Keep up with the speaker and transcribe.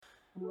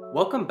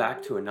Welcome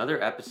back to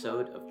another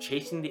episode of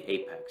Chasing the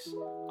Apex.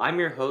 I'm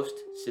your host,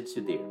 Sid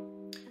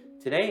Sudhir.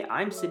 Today,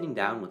 I'm sitting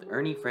down with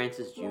Ernie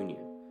Francis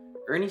Jr.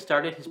 Ernie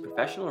started his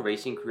professional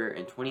racing career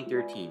in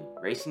 2013,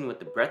 racing with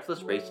the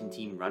Breathless Racing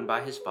team run by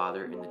his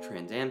father in the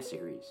Trans Am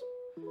Series.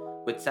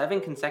 With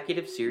 7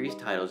 consecutive series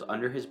titles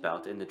under his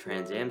belt in the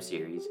Trans Am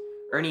Series,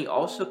 Ernie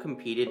also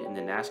competed in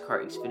the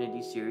NASCAR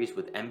Xfinity Series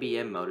with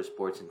MBM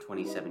Motorsports in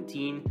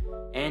 2017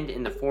 and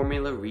in the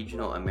Formula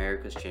Regional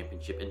Americas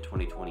Championship in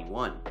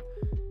 2021.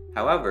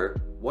 However,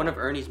 one of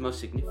Ernie's most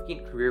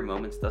significant career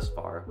moments thus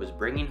far was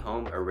bringing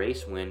home a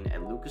race win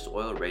at Lucas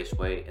Oil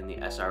Raceway in the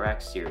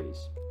SRX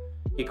Series.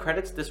 He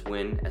credits this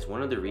win as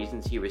one of the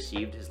reasons he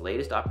received his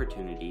latest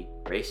opportunity,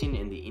 racing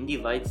in the Indy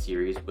Lights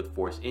Series with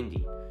Force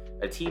Indy,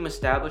 a team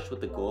established with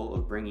the goal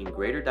of bringing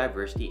greater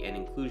diversity and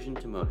inclusion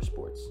to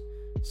motorsports.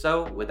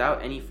 So,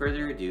 without any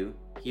further ado,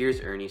 here's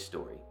Ernie's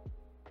story.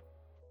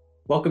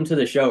 Welcome to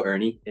the show,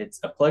 Ernie. It's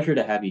a pleasure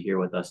to have you here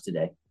with us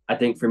today. I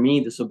think for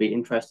me, this will be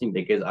interesting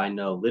because I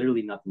know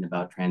literally nothing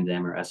about Trans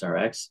Am or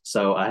SRX,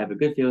 so I have a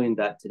good feeling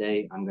that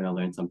today I'm going to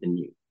learn something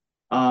new.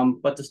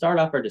 But to start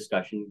off our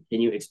discussion, can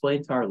you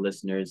explain to our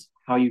listeners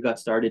how you got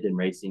started in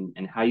racing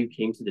and how you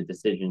came to the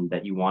decision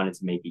that you wanted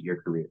to make it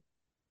your career?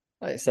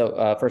 First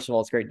of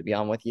all, it's great to be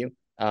on with you.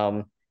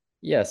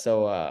 Yeah,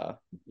 so I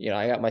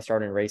got my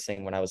start in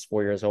racing when I was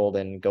 4 years old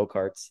in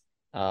go-karts.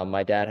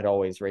 My dad had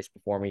always raced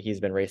before me. He's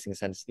been racing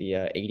since the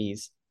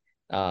 80s.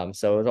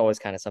 So it was always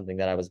kind of something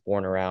that I was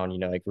born around.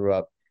 I grew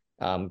up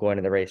going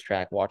to the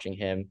racetrack, watching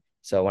him.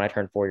 So when I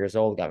turned 4 years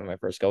old, got me my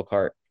first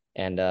go-kart,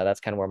 and that's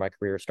kind of where my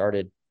career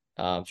started.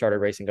 Started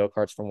racing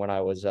go-karts from when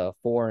I was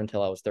 4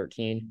 until I was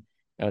 13,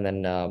 and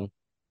then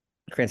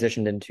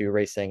transitioned into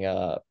racing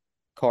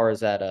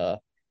cars at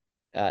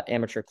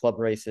amateur club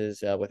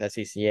races with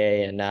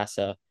SCCA and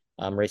NASA,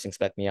 racing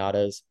spec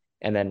Miatas.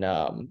 And then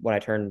when I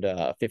turned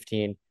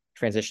 15,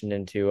 transitioned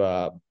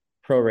into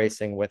pro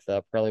racing with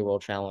Pirelli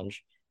World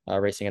Challenge,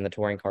 racing in the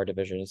touring car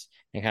divisions,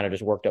 and kind of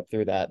just worked up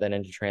through that, then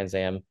into Trans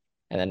Am,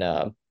 and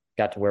then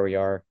got to where we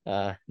are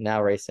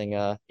now, racing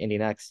Indy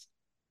NXT.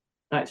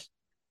 Nice.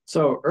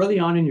 So early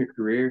on in your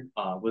career,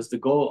 was the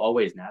goal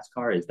always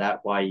NASCAR? Is that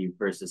why you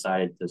first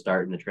decided to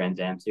start in the Trans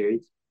Am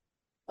series?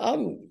 I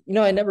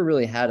never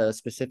really had a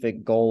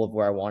specific goal of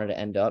where I wanted to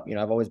end up.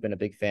 I've always been a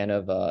big fan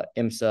of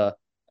IMSA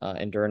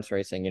endurance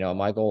racing.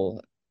 My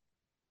goal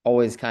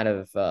always kind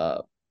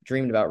of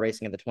dreamed about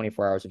racing at the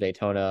 24 Hours of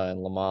Daytona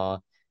and Le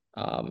Mans,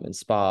 and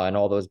Spa and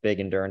all those big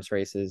endurance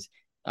races.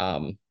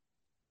 Um,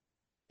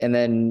 and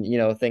then,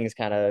 things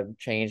kind of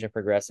change and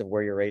progress of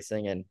where you're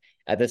racing. And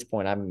at this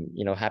point, I'm,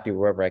 happy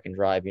wherever I can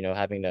drive,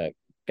 having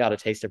got a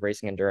taste of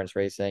racing, endurance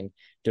racing,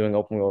 doing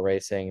open wheel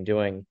racing,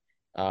 doing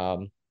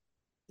um,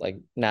 like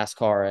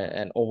NASCAR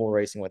and oval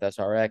racing with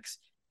SRX.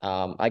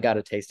 I got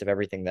a taste of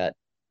everything that,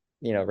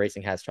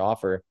 racing has to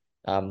offer,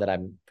 that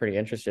I'm pretty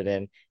interested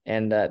in.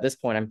 And at this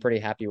point, I'm pretty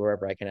happy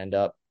wherever I can end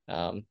up.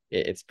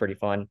 It's pretty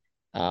fun,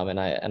 and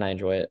I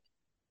enjoy it.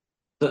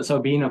 So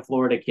being a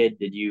Florida kid,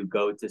 did you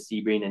go to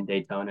Sebring and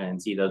Daytona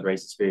and see those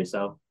races for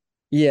yourself?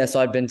 Yeah, so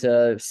I've been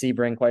to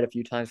Sebring quite a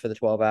few times for the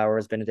 12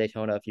 hours, been to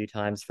Daytona a few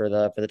times for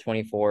the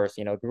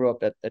 24s, grew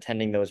up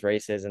attending those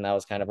races, and that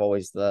was kind of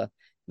always the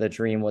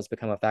dream, was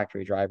become a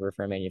factory driver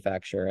for a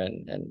manufacturer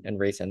and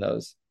race in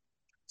those.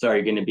 So are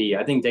you going to be,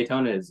 I think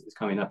Daytona is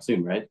coming up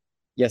soon, right?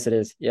 Yes, it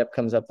is. Yep,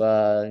 comes up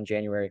in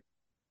January.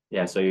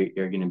 Yeah, so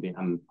you're going to be,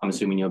 I'm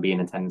assuming you'll be in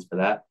attendance for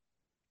that.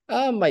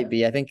 Might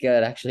be. I think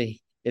it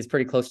actually is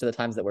pretty close to the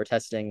times that we're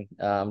testing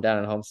down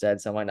in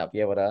Homestead, so I might not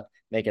be able to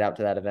make it out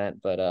to that event,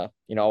 but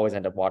always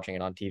end up watching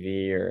it on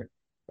TV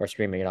or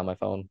streaming it on my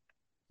phone.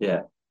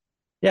 Yeah.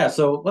 Yeah,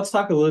 so let's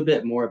talk a little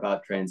bit more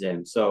about Trans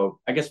Am. So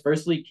I guess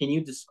firstly, can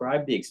you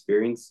describe the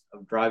experience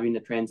of driving the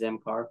Trans Am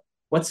car?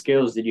 What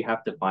skills did you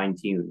have to fine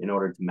tune in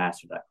order to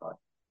master that car?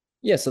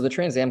 Yeah, so the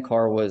Trans Am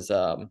car was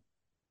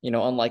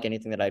unlike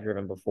anything that I'd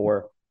driven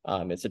before.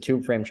 It's a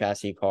tube frame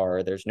chassis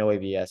car. There's no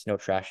ABS, no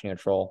traction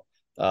control.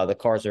 The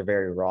cars are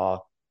very raw.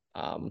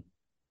 Um,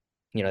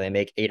 they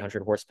make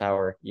 800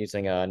 horsepower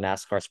using a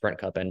NASCAR Sprint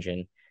Cup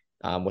engine,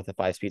 with a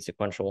 5-speed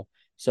sequential.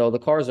 So the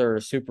cars are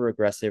super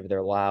aggressive.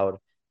 They're loud,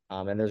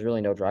 and there's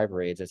really no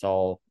driver aids. It's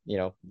all,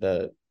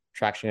 the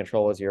traction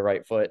control is your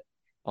right foot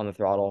on the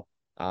throttle,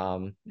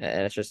 and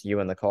it's just you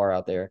and the car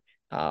out there.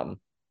 So,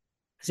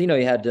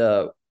 you had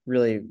to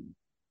really,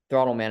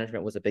 throttle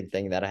management was a big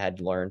thing that I had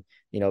to learn,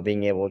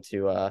 being able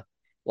to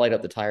light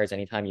up the tires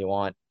anytime you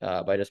want,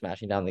 by just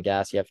mashing down the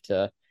gas. You have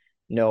to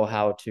know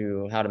how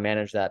to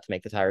manage that to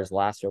make the tires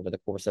last over the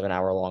course of an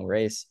hour long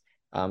race,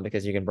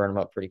 because you can burn them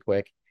up pretty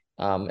quick.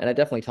 And it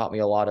definitely taught me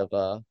a lot of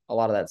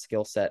that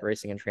skill set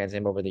racing in Trans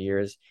Am over the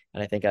years.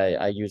 And I think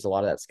I used a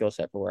lot of that skill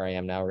set for where I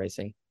am now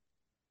racing.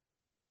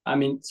 I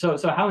mean, so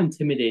how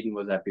intimidating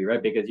was that for you,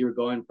 right? Because you were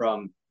going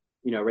from,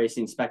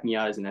 racing spec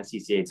Miatas and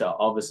SCCA to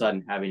all of a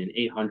sudden having an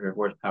 800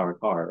 horsepower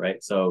car,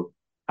 right? So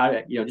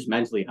just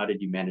mentally, how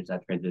did you manage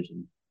that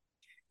transition?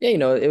 Yeah,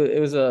 it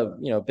was a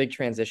big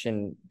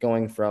transition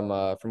going from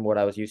what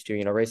I was used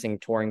to, racing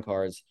touring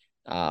cars.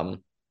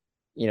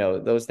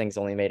 those things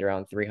only made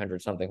around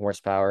 300 something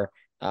horsepower.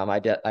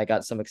 I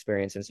got some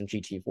experience in some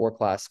GT4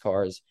 class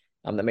cars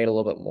that made a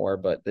little bit more,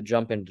 but the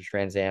jump into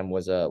Trans Am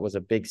was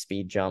a big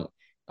speed jump.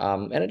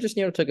 And it just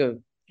took a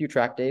few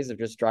track days of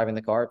just driving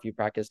the car, a few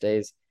practice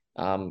days.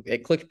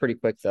 It clicked pretty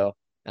quick though,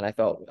 and I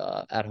felt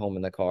at home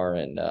in the car,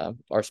 and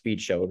our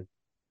speed showed.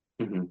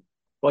 Hmm.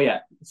 Well, yeah,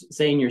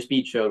 saying your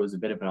speed showed was a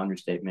bit of an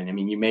understatement. I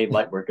mean, you made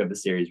light work of the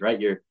series, right?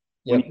 You're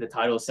winning Yep. the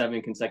title 7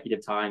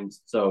 consecutive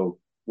times. So,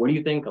 what do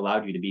you think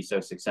allowed you to be so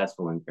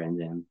successful in Trans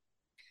Am?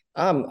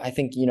 I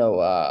think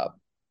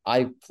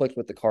I clicked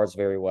with the cars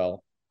very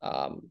well.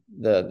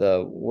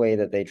 The way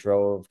that they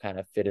drove kind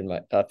of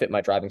fit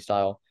my driving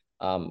style.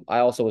 I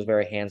also was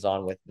very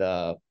hands-on with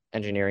the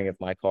engineering of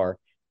my car.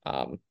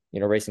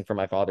 Racing for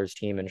my father's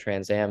team in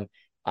Trans Am,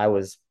 I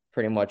was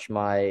pretty much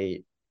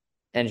my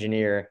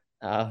engineer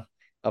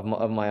of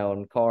my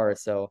own car.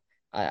 So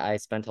I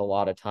spent a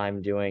lot of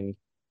time doing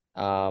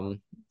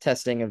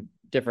testing of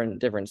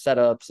different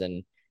setups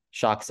and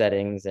shock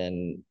settings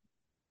and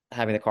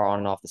having the car on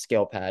and off the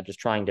scale pad, just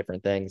trying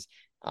different things.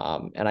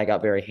 And I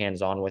got very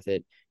hands on with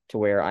it to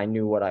where I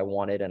knew what I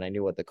wanted and I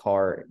knew what the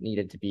car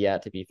needed to be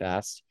at to be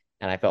fast.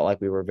 And I felt like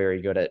we were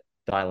very good at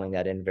dialing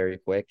that in very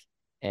quick.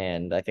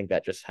 And I think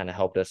that just kind of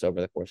helped us over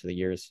the course of the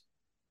years.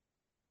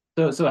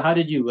 So how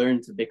did you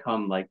learn to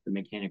become like the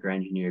mechanic or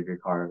engineer of your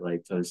car,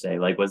 like so to say?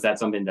 Like, was that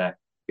something that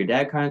your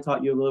dad kind of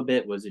taught you a little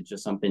bit? Was it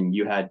just something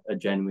you had a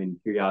genuine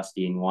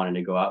curiosity and wanted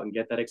to go out and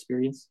get that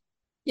experience?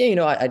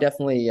 Yeah, I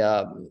definitely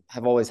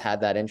have always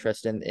had that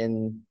interest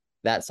in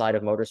that side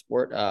of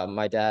motorsport.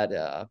 My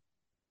dad,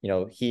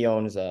 he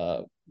owns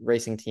a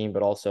racing team,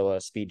 but also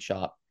a speed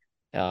shop.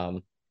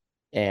 Um,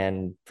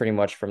 and pretty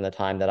much from the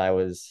time that I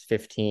was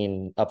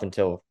 15 up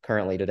until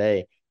currently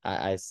today,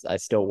 I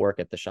still work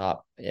at the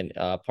shop in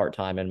part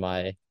time in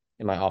my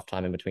off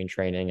time in between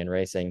training and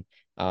racing.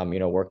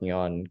 Working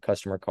on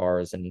customer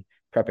cars and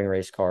prepping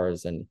race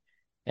cars and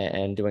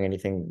doing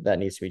anything that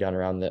needs to be done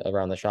around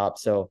the shop.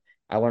 So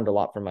I learned a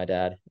lot from my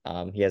dad.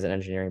 He has an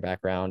engineering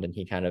background, and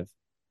he kind of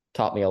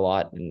taught me a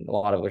lot, and a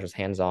lot of which was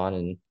hands on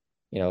and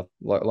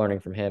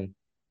learning from him.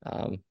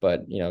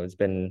 But it's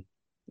been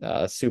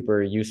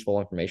super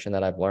useful information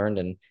that I've learned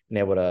and been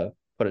able to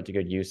put it to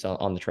good use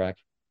on the track.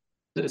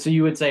 So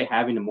you would say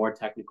having a more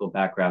technical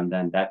background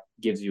then that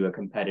gives you a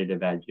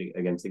competitive edge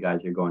against the guys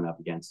you're going up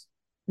against.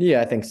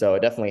 Yeah, I think so.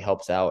 It definitely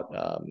helps out.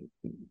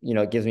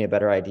 It gives me a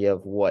better idea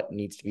of what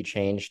needs to be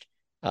changed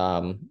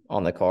on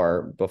the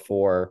car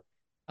before.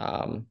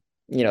 Um,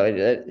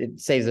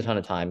 it saves a ton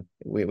of time.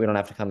 We don't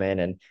have to come in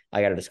and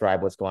I got to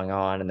describe what's going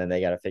on and then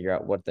they got to figure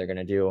out what they're going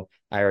to do.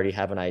 I already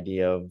have an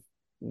idea of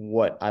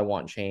what I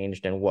want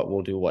changed and what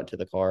will do what to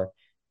the car.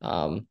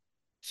 Um,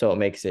 so it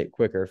makes it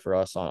quicker for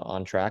us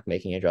on track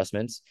making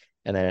adjustments,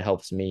 and then it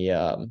helps me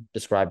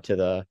describe to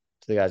the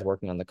guys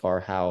working on the car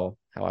how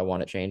I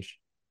want it changed.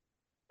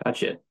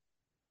 Gotcha.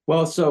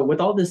 Well, so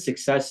with all this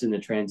success in the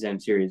Trans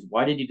Am series,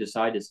 why did you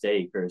decide to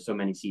stay for so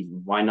many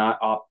seasons? Why not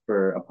opt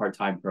for a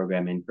part-time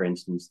program in, for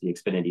instance, the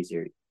Xfinity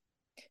series?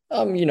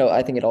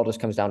 I think it all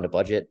just comes down to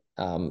budget.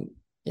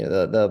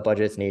 The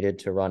budgets needed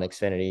to run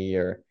Xfinity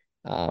or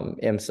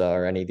IMSA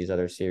or any of these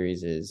other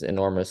series is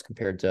enormous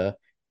compared to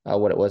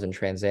what it was in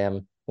Trans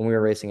Am. When we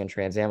were racing in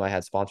Trans Am, I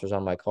had sponsors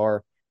on my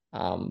car,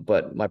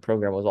 but my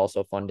program was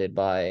also funded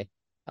by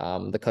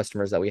the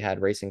customers that we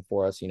had racing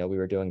for us. We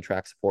were doing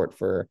track support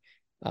for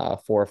 4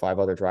 or 5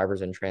 other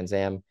drivers in Trans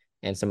Am,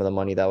 and some of the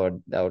money that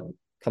would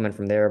come in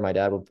from there, my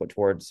dad would put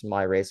towards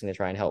my racing to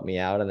try and help me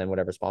out, and then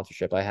whatever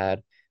sponsorship I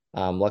had.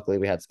 Luckily,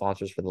 we had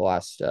sponsors for the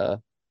last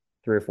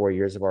 3 or 4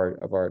 years of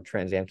our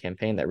Trans Am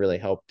campaign that really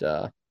helped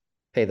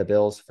pay the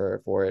bills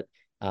for it.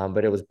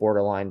 But it was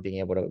borderline being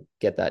able to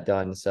get that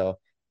done. So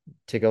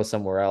to go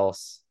somewhere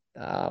else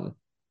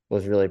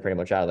was really pretty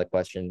much out of the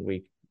question.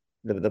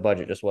 The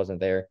budget just wasn't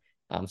there.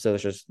 So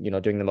it's just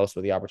doing the most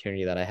with the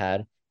opportunity that I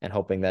had and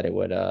hoping that it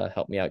would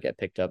help me out get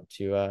picked up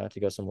to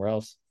go somewhere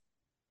else.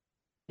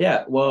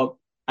 Yeah, well,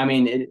 I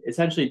mean, it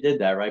essentially did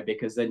that, right?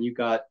 Because then you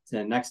got to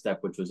the next step,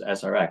 which was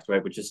SRX,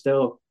 right? Which is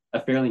still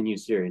a fairly new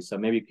series. So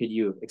maybe could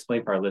you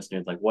explain for our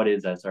listeners, like, what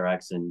is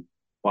SRX and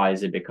why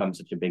has it become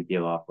such a big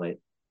deal off late?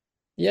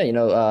 Yeah,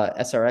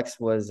 SRX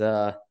was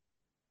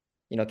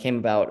came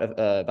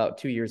about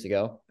 2 years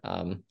ago.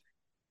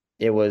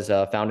 It was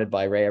founded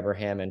by Ray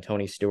Abraham and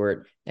Tony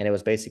Stewart, and it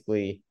was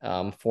basically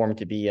formed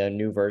to be a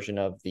new version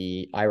of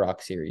the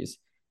IROC series,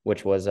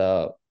 which was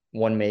a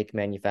one make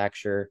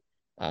manufacture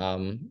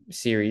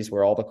series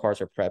where all the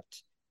cars are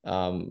prepped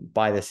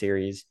by the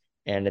series,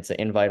 and it's an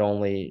invite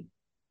only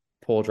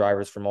pull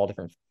drivers from all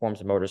different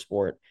forms of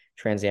motorsport,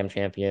 Trans Am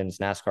champions,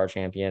 NASCAR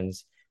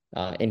champions,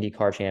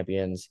 IndyCar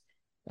champions,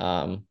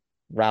 um,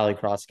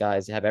 rallycross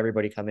guys. You have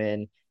everybody come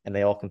in and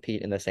they all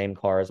compete in the same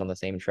cars on the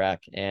same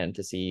track and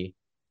to see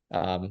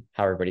how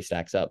everybody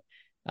stacks up.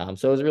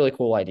 So it was a really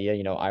cool idea.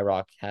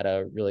 IROC had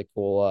a really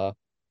cool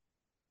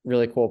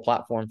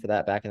platform for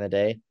that back in the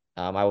day.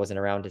 I wasn't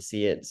around to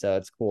see it, so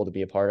it's cool to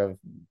be a part of,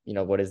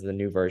 what is the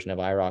new version of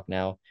IROC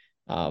now.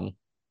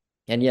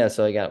 And yeah,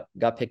 so I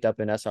got picked up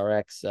in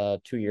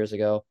SRX 2 years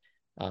ago.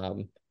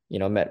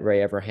 Met Ray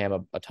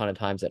Evernham a ton of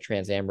times at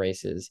Trans Am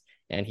races,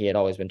 and he had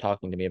always been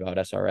talking to me about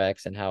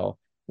SRX and how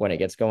when it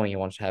gets going, he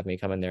wants to have me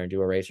come in there and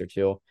do a race or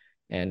two.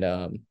 And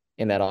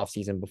in that off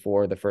season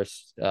before the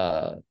first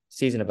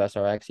season of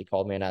SRX, he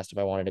called me and asked if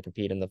I wanted to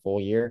compete in the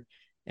full year,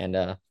 and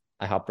I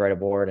hopped right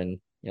aboard, and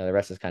the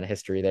rest is kind of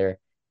history there.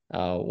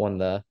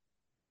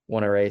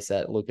 Won a race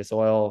at Lucas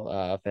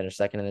Oil, finished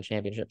second in the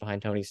championship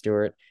behind Tony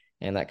Stewart,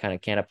 and that kind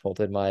of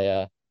catapulted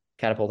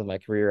my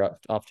career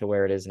off to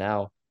where it is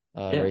now,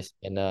 Yeah. racing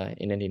in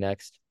Indy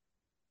Next.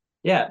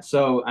 Yeah.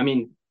 So, I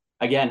mean,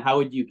 again, how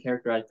would you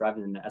characterize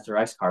driving an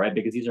SRX car, right?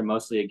 Because these are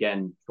mostly,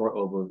 again, short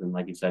ovals, and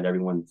like you said,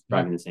 everyone's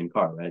driving the same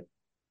car, right?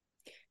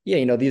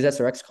 Yeah, these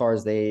SRX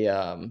cars,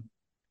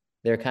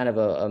 they're kind of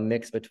a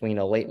mix between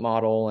a late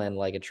model and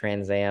like a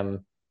Trans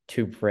Am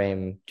tube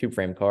frame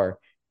car.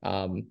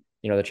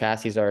 The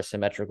chassis are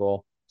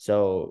symmetrical,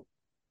 so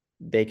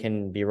they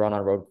can be run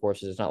on road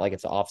courses. It's not like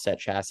it's an offset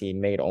chassis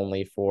made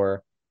only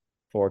for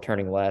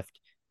turning left,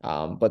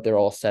 but they're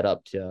all set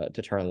up to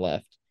turn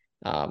left.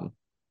 Um,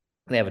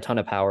 they have a ton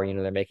of power.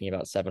 They're making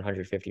about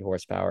 750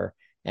 horsepower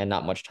and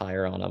not much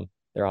tire on them.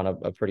 They're on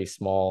a pretty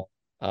small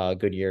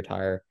Goodyear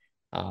tire,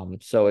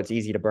 so it's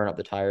easy to burn up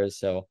the tires.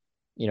 So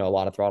a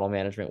lot of throttle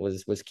management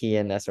was key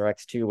in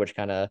SRX2, which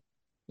kind of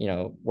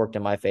worked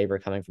in my favor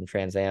coming from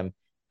Trans Am.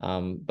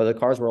 But the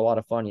cars were a lot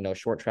of fun.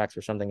 Short tracks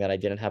were something that I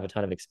didn't have a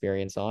ton of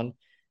experience on.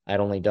 I'd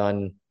only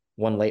done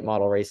one late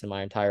model race in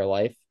my entire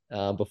life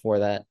before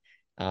that.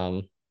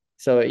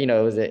 So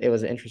it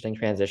was an interesting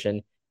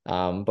transition.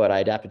 But I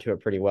adapted to it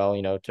pretty well.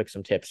 Took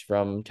some tips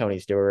from Tony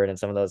Stewart and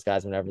some of those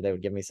guys whenever they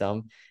would give me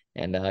some,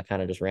 and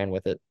kind of just ran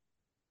with it.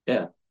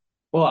 Yeah.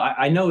 Well,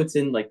 I know it's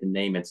in like the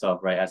name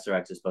itself, right?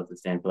 SRX is supposed to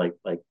stand for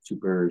like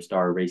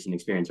superstar racing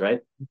experience,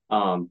 right?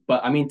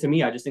 But I mean, to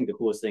me, I just think the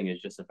coolest thing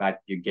is just the fact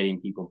that you're getting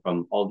people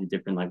from all the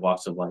different like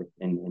walks of life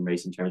in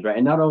racing terms, right?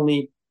 And not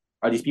only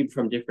are these people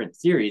from different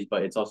series,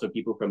 but it's also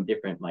people from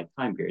different like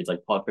time periods. Like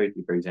Paul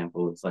Tracy, for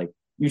example, it's like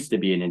used to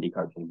be an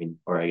IndyCar champion,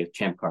 or I guess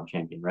Champ Car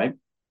champion, right?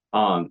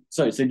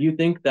 So do you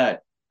think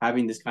that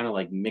having this kind of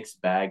like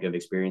mixed bag of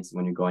experience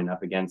when you're going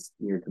up against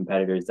your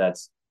competitors,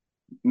 that's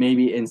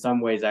maybe in some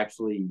ways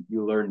actually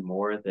you learn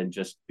more than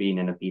just being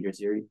in a feeder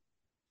series?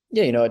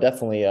 Yeah, it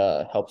definitely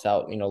helps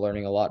out,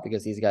 learning a lot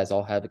because these guys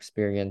all have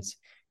experience.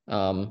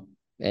 And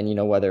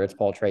whether it's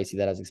Paul Tracy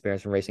that has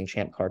experience from racing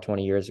Champ Car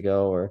 20 years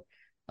ago, or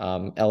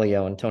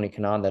Elio and Tony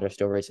Kanaan that are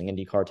still racing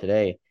IndyCar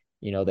today,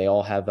 they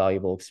all have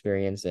valuable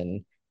experience,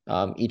 and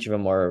each of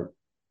them are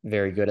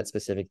very good at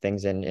specific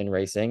things in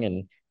racing,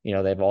 and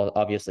they've all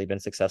obviously been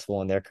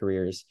successful in their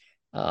careers.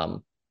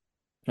 Um,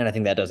 and I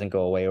think that doesn't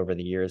go away over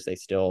the years. They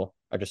still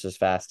are just as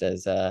fast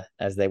as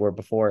they were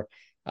before.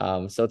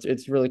 So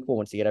it's really cool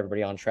once you get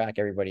everybody on track.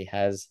 Everybody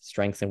has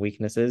strengths and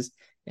weaknesses,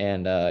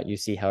 and you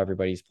see how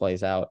everybody's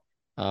plays out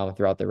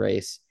throughout the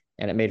race.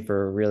 And it made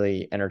for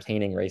really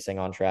entertaining racing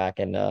on track,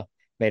 and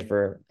made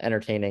for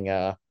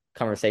entertaining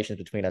conversations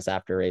between us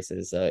after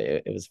races.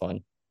 It was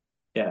fun.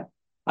 Yeah.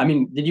 I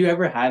mean, did you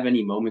ever have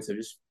any moments of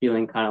just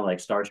feeling kind of like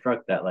starstruck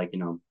that like,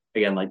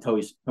 again, like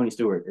Tony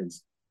Stewart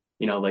is,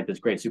 like this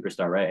great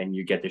superstar, right? And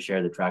you get to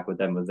share the track with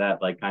them. Was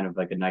that like kind of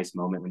like a nice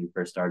moment when you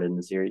first started in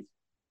the series?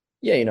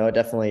 Yeah, it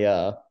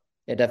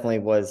definitely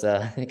was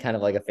kind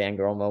of like a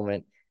fangirl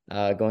moment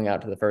going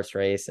out to the first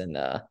race, and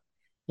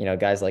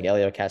guys like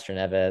Elio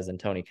Castroneves and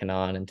Tony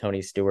Kanaan and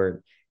Tony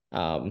Stewart.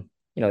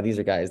 These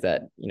are guys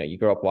that you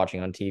grow up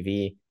watching on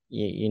TV.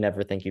 You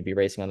never think you'd be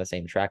racing on the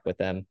same track with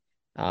them,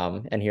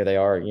 and here they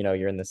are.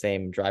 You're in the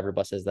same driver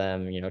bus as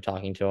them.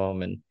 Talking to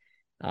them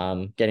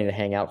and getting to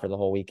hang out for the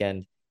whole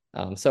weekend.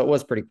 So it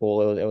was pretty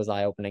cool. It was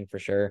eye opening for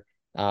sure.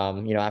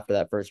 After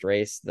that first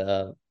race,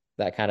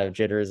 that kind of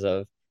jitters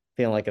of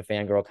feeling like a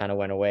fangirl kind of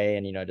went away,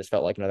 and just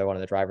felt like another one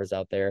of the drivers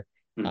out there.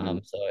 Mm-hmm.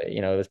 So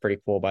it was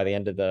pretty cool. By the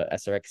end of the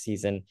SRX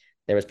season,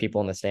 there was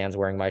people in the stands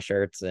wearing my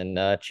shirts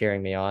and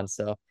cheering me on.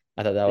 So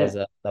I thought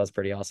Yeah. that was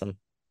pretty awesome.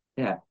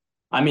 Yeah.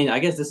 I mean, I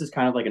guess this is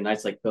kind of like a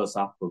nice like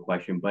philosophical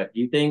question, but do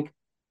you think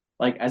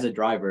like as a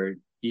driver,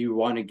 do you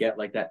want to get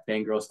like that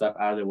fangirl stuff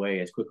out of the way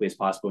as quickly as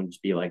possible and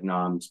just be like, no,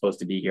 I'm supposed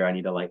to be here. I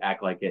need to like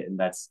act like it. And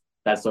that's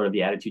sort of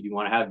the attitude you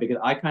want to have. Because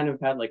I kind of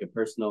had like a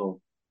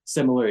personal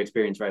similar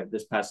experience, right?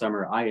 This past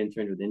summer, I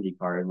interned with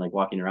IndyCar and like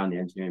walking around the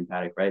engineering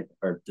paddock, right?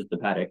 Or just the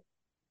paddock.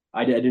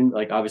 I didn't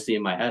like obviously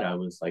in my head I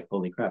was like,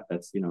 holy crap,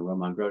 that's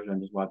Roman Grosjean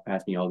just walked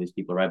past me, all these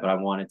people, right? But I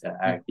wanted to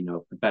act,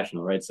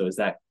 professional, right? So is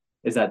that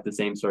the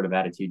same sort of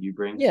attitude you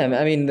bring? Yeah,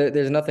 I mean,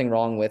 there's nothing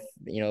wrong with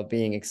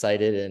being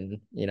excited and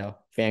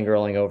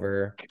fangirling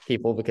over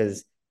people,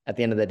 because at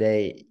the end of the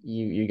day,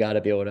 you got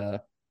to be able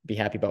to be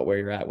happy about where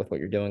you're at with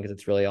what you're doing, because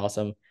it's really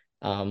awesome.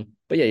 But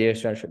yeah, you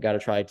just got to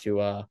try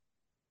to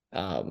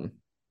um,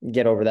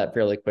 get over that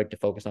fairly quick to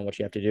focus on what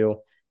you have to do.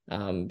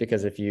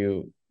 Because if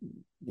you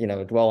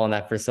dwell on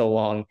that for so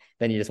long,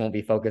 then you just won't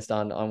be focused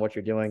on what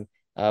you're doing.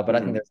 But I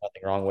think Mm-hmm. there's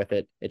nothing wrong with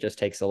it. It just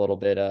takes a little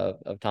bit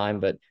of time.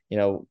 But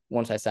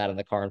once I sat in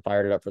the car and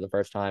fired it up for the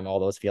first time, all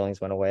those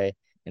feelings went away,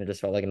 and it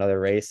just felt like another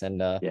race. And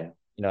Yeah.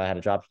 I had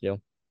a job to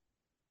do.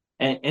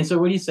 And so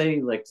what do you say,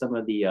 like some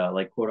of the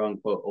like quote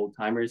unquote old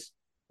timers,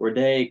 were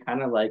they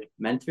kind of like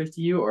mentors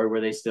to you, or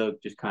were they still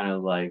just kind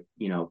of like,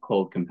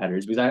 cold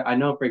competitors? Because I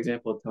know, for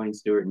example, Tony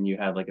Stewart and you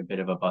had like a bit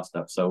of a bust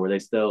up. So were they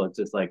still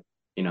just like,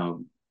 you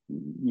know,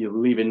 you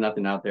leaving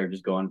nothing out there,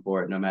 just going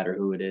for it no matter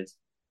who it is?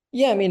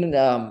 Yeah, I mean,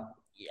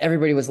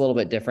 everybody was a little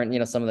bit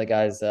different. Some of the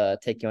guys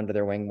take you under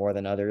their wing more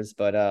than others,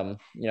 but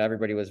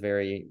everybody was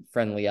very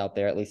friendly out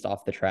there, at least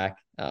off the track.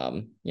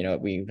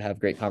 We have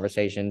great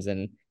conversations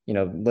and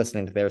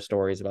listening to their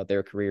stories about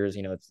their careers.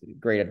 It's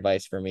great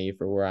advice for me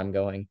for where I'm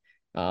going.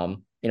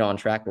 On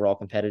track, we're all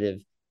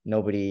competitive.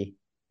 Nobody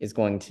is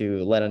going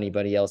to let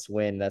anybody else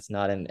win. That's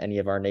not in any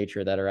of our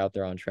nature that are out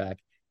there on track.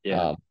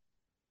 Yeah.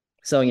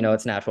 So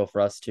it's natural for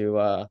us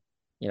to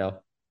you know,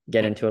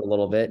 get into it a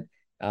little bit.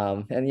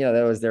 And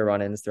there was their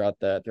run-ins throughout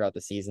the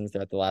seasons,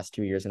 throughout the last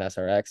 2 years in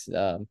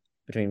SRX.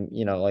 Between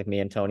like me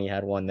and Tony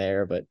had one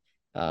there, but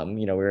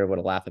we were able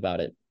to laugh about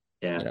it.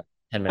 Yeah.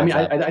 10 I mean, minutes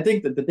I after. I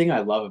think that the thing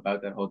I love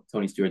about that whole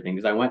Tony Stewart thing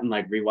is I went and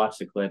like rewatched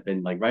the clip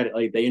and like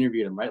they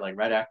interviewed him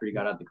right after he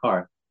got out of the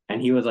car, and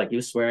he was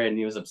swearing and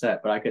he was upset,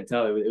 but I could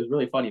tell it was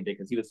really funny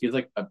because he was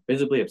like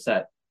visibly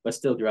upset, but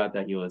still throughout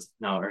that he was,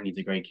 no, Ernie's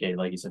a great kid,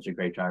 like he's such a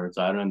great driver,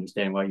 so I don't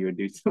understand why you would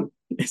do so.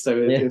 So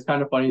it Yeah. was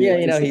kind of funny Yeah,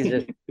 to he's see.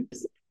 just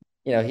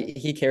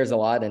he cares a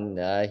lot,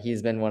 and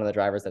he's been one of the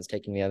drivers that's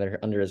taken me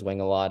under his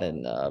wing a lot,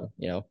 and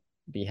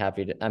I'm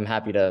happy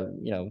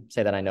to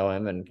say that I know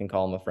him and can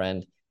call him a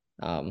friend.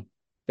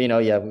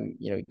 But yeah,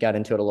 we got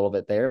into it a little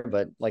bit there,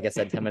 but like I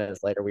said, 10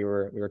 minutes later we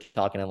were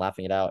talking and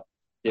laughing it out.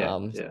 Yeah,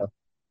 yeah,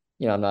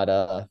 So I'm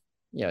not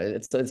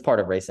it's part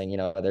of racing.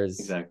 There's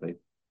exactly.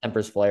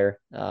 tempers flare.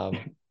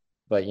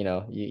 But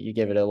you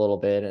give it a little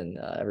bit and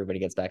everybody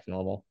gets back to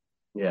normal.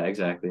 Yeah,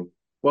 exactly.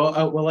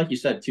 Well, like you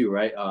said too,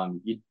 right?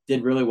 You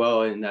did really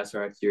well in the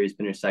SRX series,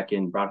 finished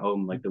second, brought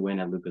home like the win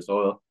at Lucas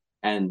Oil,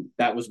 and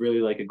that was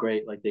really like a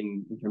great like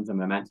thing in terms of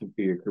momentum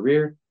for your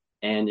career,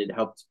 and it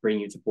helped bring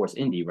you to Force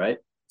Indy, right?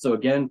 So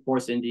again,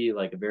 Force Indy,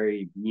 like a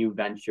very new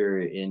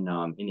venture in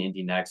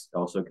Indy Next,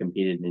 also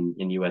competed in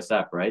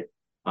USF, right?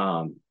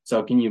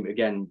 So can you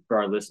again for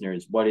our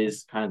listeners, what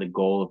is kind of the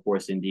goal of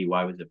Force Indy?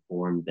 Why was it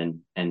formed,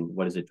 and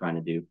what is it trying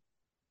to do?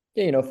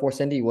 Yeah,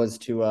 Force Indy was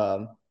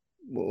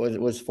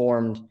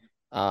formed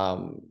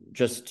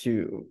just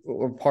to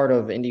or part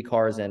of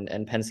IndyCars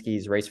and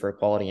Penske's race for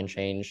equality and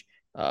change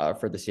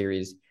for the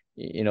series.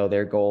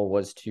 Their goal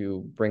was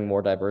to bring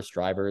more diverse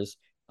drivers,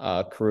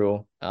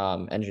 crew,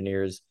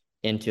 engineers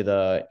into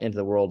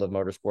the world of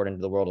motorsport, into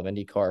the world of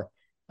IndyCar.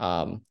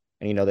 And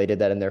they did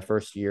that in their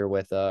first year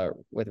with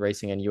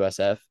racing in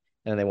USF,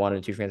 and then they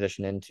wanted to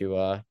transition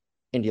into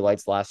Indy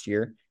Lights last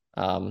year.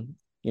 It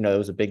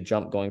was a big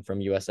jump going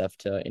from USF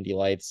to Indy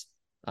Lights.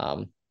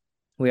 Um,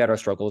 we had our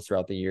struggles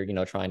throughout the year,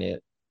 trying to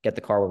get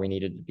the car where we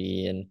needed to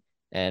be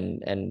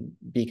and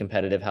be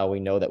competitive how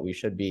we know that we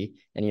should be.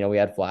 And we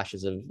had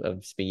flashes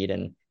of speed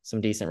and some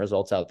decent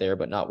results out there,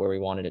 but not where we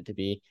wanted it to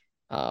be.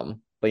 But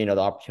the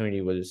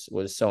opportunity was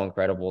so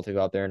incredible to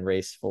go out there and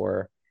race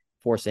for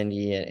Force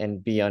Indy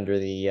and be under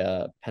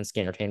the Penske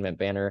Entertainment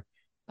banner.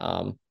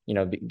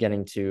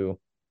 Getting to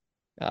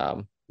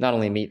not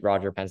only meet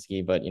Roger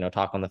Penske, but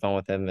talk on the phone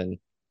with him and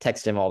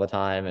text him all the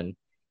time, and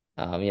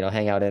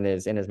hang out in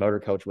his motor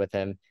coach with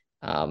him,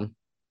 um,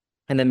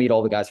 and then meet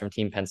all the guys from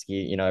Team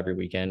Penske, every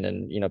weekend,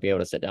 and be able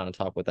to sit down and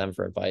talk with them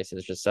for advice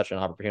is just such an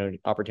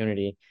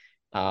opportunity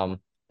that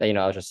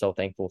I was just so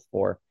thankful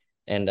for,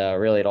 and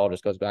really it all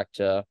just goes back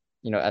to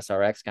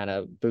SRX kind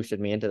of boosted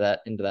me into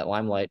that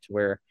limelight to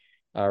where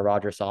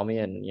Roger saw me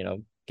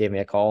and gave me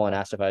a call and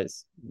asked if I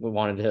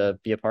wanted to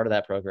be a part of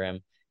that program.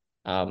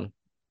 Um,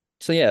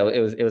 so yeah,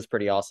 it was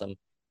pretty awesome.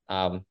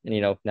 And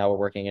now we're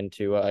working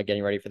into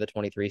getting ready for the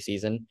 23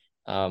 season,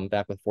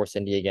 back with Force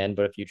Indy again,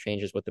 but a few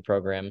changes with the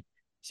program.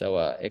 So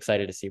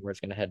excited to see where it's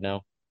going to head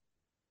now.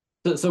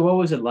 So what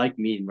was it like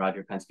meeting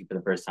Roger Penske for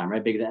the first time,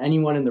 right? Because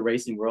anyone in the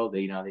racing world,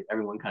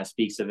 everyone kind of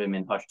speaks of him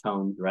in hushed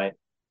tones, right?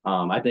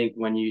 I think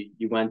when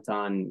you went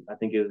on, I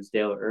think it was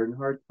Dale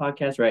Earnhardt's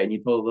podcast, right? And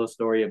you told a little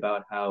story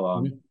about how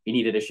Mhm. you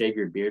needed to shave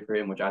your beard for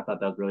him, which I thought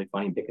that was really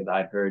funny because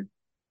I'd heard,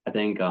 I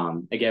think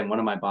again, one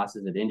of my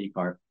bosses at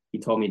IndyCar, he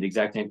told me the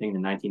exact same thing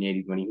in the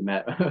 1980s when he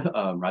met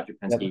Roger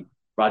Yep. Penske.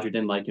 Roger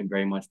didn't like him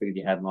very much because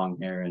he had long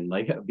hair and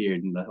like a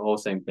beard and the whole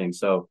same thing.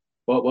 So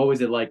what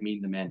was it like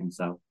meeting the man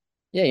himself?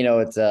 Yeah,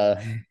 it's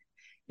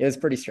it was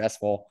pretty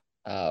stressful.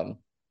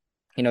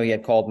 He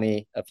had called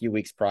me a few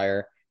weeks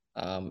prior,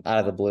 out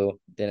of the blue.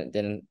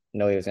 Didn't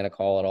know he was going to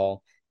call at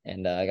all,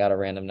 and I got a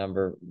random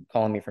number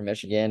calling me from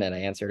Michigan, and I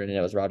answered, and it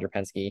was Roger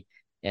Penske.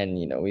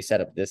 And we set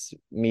up this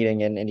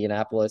meeting in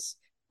Indianapolis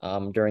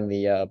during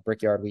the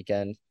Brickyard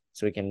weekend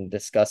so we can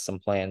discuss some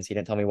plans. He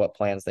didn't tell me what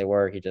plans they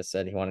were. He just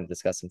said he wanted to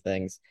discuss some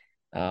things.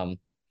 Um,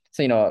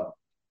 so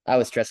I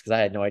was stressed because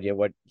I had no idea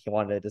what he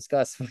wanted to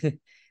discuss,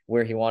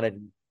 where he wanted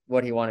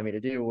what he wanted me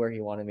to do, where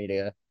he wanted me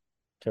to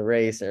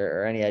race,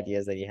 or any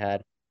ideas that he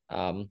had.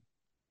 Um,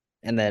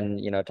 and then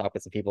talk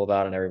with some people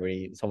about it, and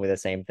everybody told me the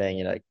same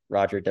thing. Like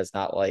Roger does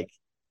not like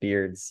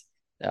beards.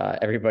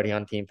 Everybody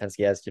on Team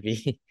Penske has to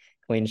be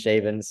clean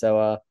shaven.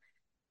 So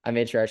I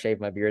made sure I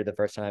shaved my beard the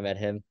first time I met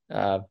him,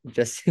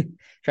 just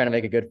trying to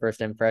make a good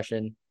first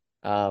impression.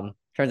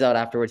 Turns out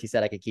afterwards he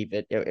said I could keep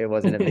it. It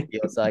wasn't a big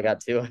deal, so I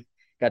got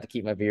to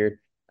keep my beard.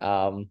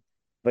 Um,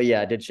 but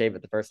yeah, I did shave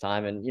it the first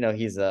time, and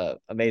he's a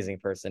amazing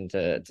person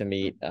to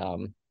meet.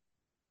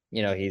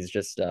 He's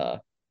just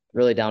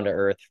really down to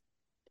earth,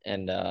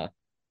 and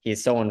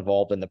he's so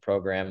involved in the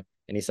program,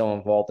 and he's so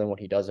involved in what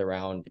he does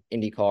around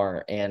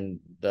IndyCar and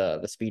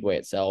the speedway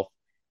itself.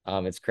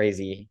 It's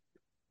crazy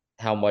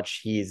how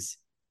much he's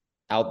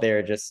out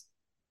there just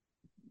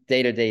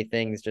day-to-day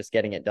things, just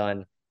getting it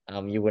done.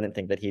 You wouldn't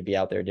think that he'd be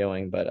out there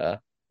doing,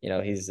 but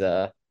he's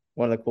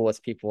one of the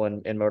coolest people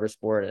in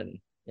motorsport, and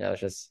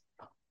it's just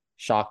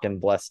shocked and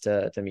blessed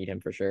to meet him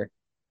for sure.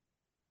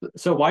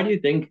 So why do you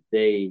think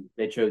they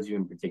chose you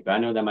in particular? I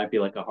know that might be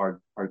like a hard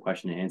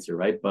question to answer,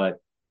 right? But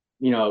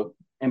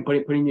and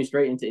putting you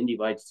straight into Indy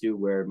Lights too,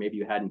 where maybe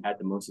you hadn't had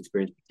the most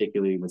experience,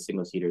 particularly with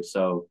single seaters.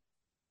 So,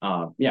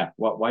 yeah,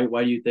 why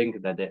do you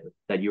think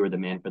that you were the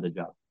man for the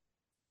job?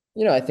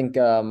 I think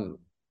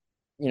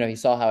he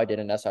saw how I did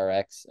in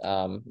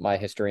SRX, my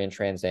history in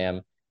Trans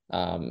Am,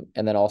 and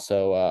then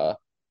also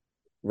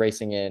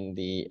racing in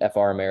the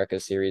FR America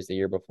series the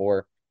year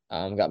before,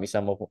 got me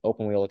some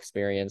open wheel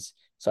experience.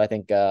 So I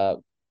think they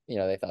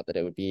thought that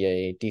it would be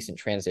a decent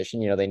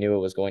transition. They knew it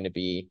was going to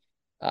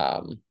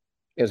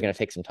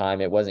take some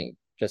time. It wasn't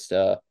just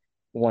a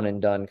one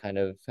and done kind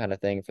of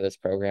thing for this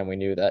program. We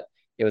knew that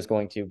it was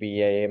going to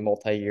be a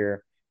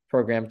multi-year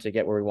program to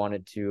get where we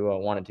wanted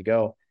to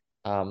go.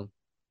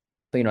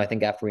 But I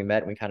think after we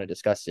met and we kind of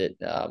discussed it,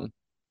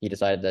 he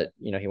decided that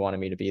he wanted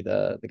me to be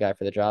the guy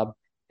for the job,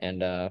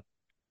 and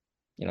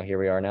here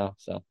we are now.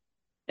 So,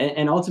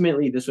 and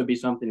ultimately, this would be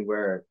something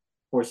where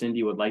Force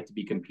Indy would like to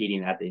be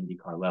competing at the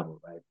IndyCar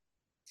level, right?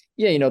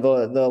 Yeah,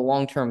 the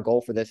long-term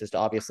goal for this is to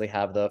obviously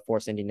have the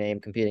Force Indy name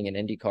competing in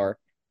IndyCar.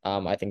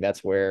 I think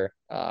that's where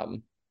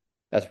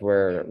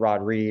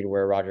Rod Reed,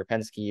 where Roger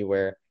Penske,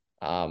 where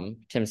Tim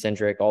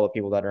Cindric, all the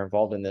people that are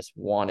involved in this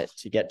want it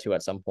to get to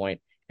at some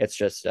point. It's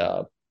just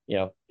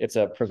it's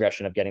a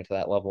progression of getting to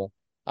that level.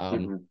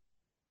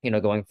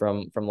 Going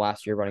from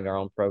last year running our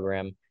own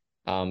program,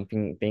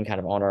 being kind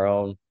of on our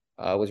own,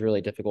 was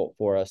really difficult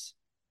for us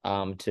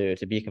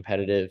to be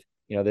competitive.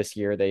 This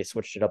year they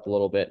switched it up a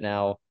little bit.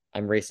 Now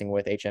I'm racing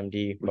with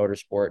HMD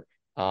Motorsport,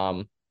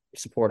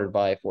 supported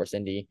by Force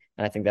Indy,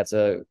 and I think that's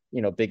a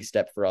big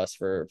step for us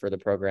for the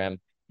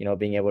program.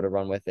 Being able to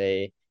run with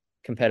a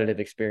competitive,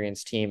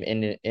 experienced team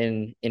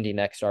in Indy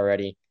Next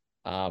already,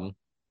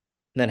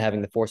 then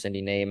having the Force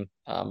Indy name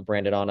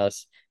branded on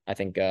us, I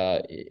think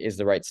is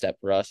the right step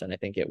for us, and I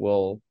think it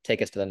will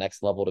take us to the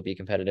next level to be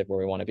competitive where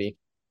we want to be.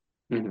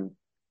 Mm-hmm.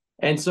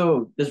 And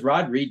so, does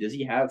Rod Reed, does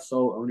he have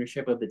sole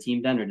ownership of the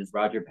team then, or does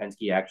Roger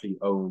Penske actually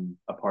own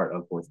a part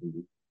of Force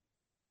Indy?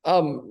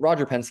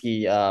 Roger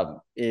Penske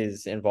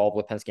is involved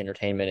with Penske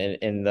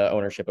Entertainment in the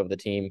ownership of the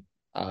team.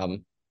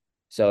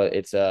 So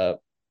it's a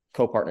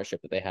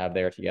co-partnership that they have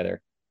there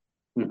together.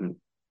 Mm-hmm.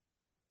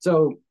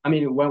 So, I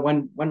mean,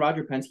 when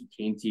Roger Penske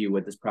came to you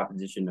with this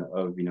proposition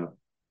of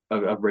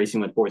of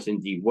racing with Force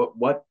Indy,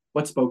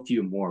 what spoke to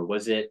you more?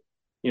 Was it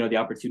the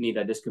opportunity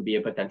that this could be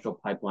a potential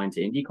pipeline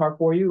to IndyCar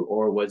for you,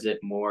 or was it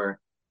more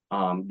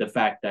the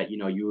fact that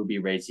you would be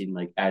racing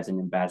like as an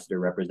ambassador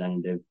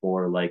representative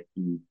for like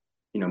the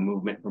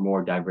movement for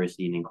more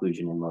diversity and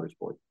inclusion in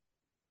motorsport?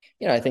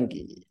 I think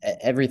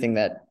everything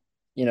that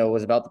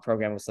was about the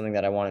program was something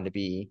that I wanted to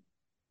be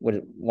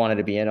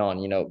in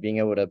on. Being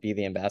able to be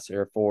the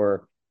ambassador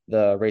for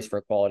the Race for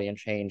Equality and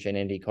Change in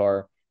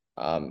IndyCar,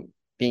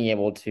 being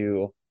able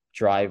to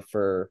drive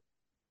for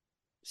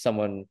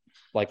someone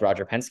like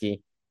Roger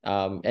Penske,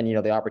 and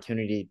the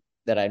opportunity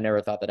that I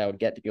never thought that I would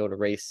get to be able to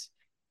race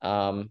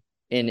in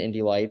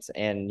Indy Lights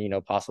and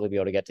possibly be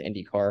able to get to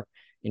IndyCar.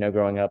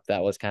 Growing up,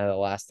 that was kind of the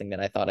last thing that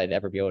I thought I'd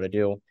ever be able to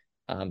do,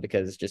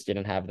 because just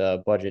didn't have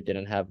the budget,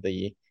 didn't have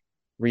the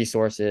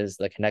resources,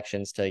 the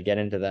connections to get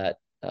into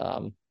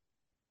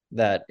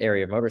that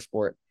area of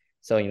motorsport.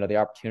 So the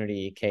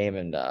opportunity came,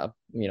 and I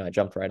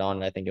jumped right on,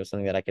 and I think it was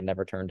something that I could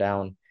never turn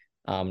down.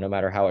 No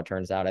matter how it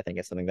turns out, I think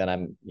it's something that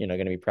I'm going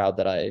to be proud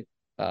that I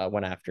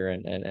went after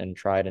and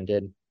tried and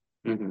did.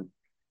 Mm-hmm.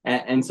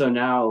 And so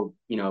now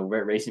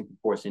we're racing for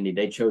Force Indy.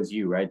 They chose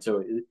you, right?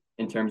 So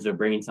in terms of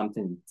bringing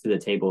something to the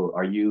table,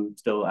 are you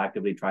still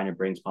actively trying to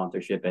bring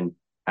sponsorship and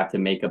have to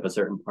make up a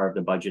certain part of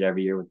the budget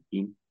every year with the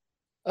team?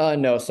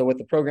 No. So with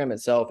the program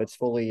itself, it's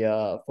fully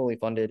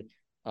funded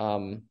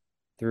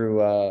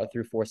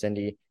through Force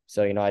Indy.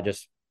 So I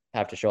just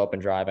have to show up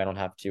and drive. I don't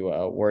have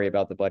to worry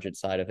about the budget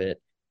side of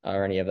it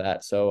or any of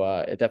that. So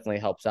it definitely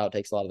helps out,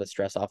 takes a lot of the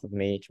stress off of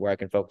me to where I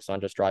can focus on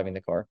just driving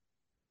the car.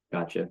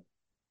 Gotcha.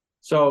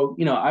 So,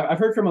 I've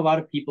heard from a lot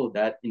of people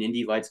that an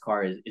Indy Lights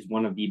car is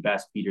one of the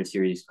best feeder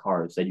series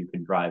cars that you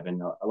can drive.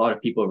 And a lot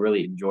of people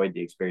really enjoyed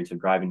the experience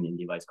of driving an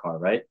Indy Lights car,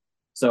 right?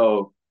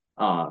 So,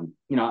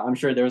 I'm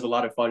sure there was a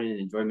lot of fun and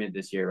enjoyment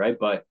this year, right?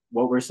 But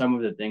what were some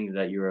of the things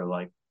that you were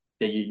like,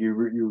 that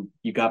you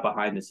got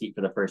behind the seat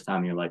for the first time?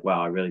 And you're like,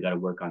 wow, I really got to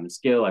work on the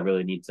skill. I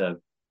really need to,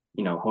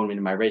 hone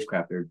into my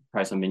racecraft or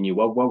try something new?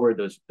 What were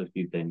those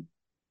few things?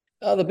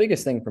 The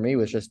biggest thing for me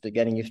was just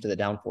getting used to the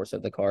downforce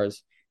of the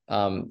cars.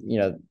 You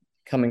know,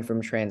 coming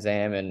from Trans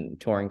Am and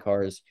touring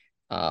cars,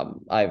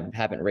 I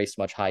haven't raced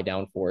much high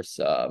downforce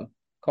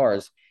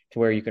cars to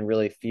where you can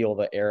really feel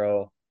the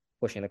aero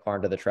pushing the car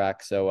into the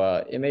track.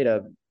 So it made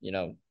a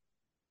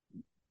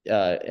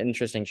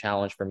interesting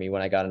challenge for me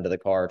when I got into the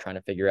car, trying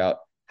to figure out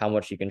how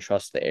much you can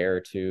trust the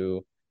air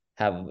to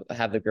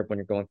have the grip when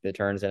you're going through the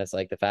turns. And it's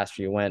like the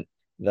faster you went,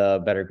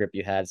 the better grip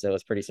you had. So it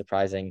was pretty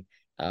surprising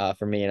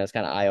for me, and it was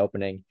kind of eye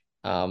opening.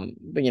 But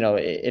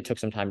it took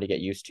some time to get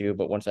used to.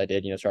 But once I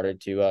did,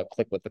 started to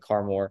click with the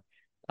car more.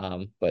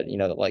 But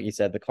like you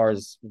said, the car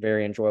is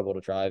very enjoyable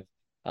to drive.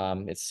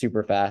 It's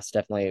super fast,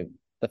 definitely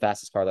the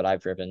fastest car that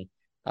I've driven.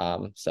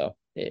 So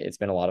it's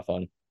been a lot of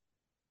fun.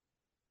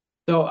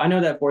 So I know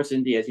that Force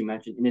Indy, as you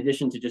mentioned, in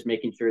addition to just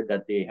making sure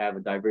that they have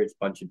a diverse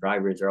bunch of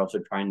drivers, they're also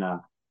trying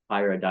to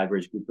hire a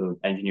diverse group of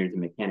engineers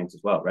and mechanics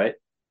as well, right?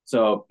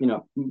 So,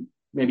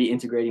 maybe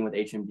integrating with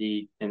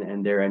HMD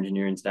and their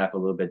engineering staff a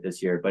little bit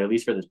this year, but at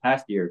least for this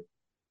past year,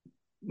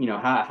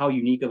 how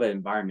unique of an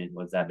environment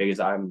was that? Because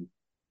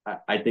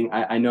I think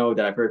I know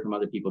that I've heard from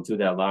other people too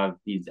that a lot of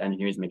these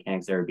engineers and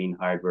mechanics that are being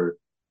hired were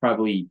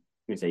probably,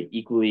 say,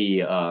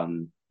 equally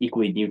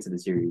new to the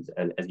series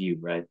as you,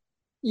 right?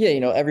 Yeah,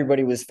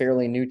 everybody was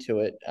fairly new to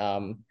it.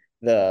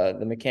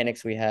 The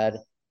mechanics we had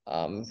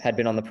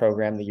been on the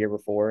program the year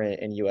before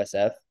in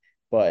USF,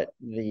 but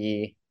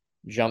the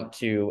jump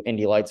to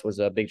Indy Lights was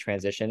a big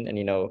transition, and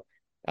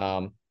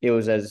it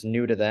was as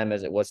new to them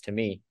as it was to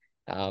me.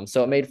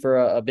 So it made for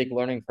a big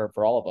learning curve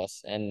for all of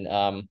us, and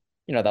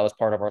that was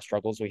part of our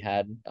struggles we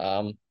had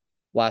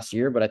last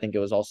year. But I think it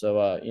was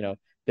also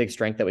big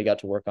strength that we got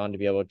to work on to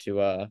be able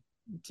to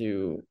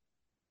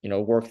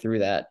work through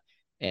that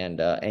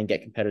and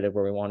get competitive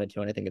where we wanted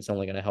to. And I think it's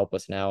only going to help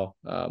us now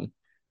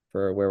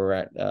for where we're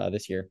at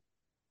this year.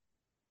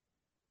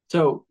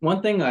 So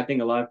one thing I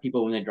think a lot of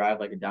people when they drive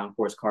like a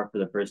downforce car for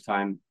the first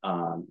time,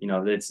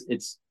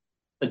 it's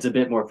a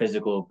bit more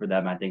physical for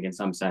them. I think in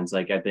some sense,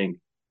 like I think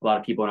a lot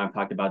of people and I've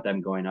talked about them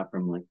going up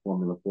from like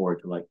Formula 4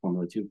 to like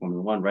Formula 2,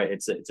 Formula 1, right?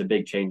 It's a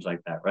big change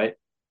like that, right?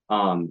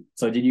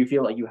 So did you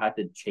feel like you had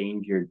to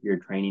change your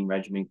training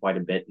regimen quite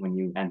a bit when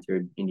you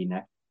entered Indy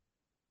Next?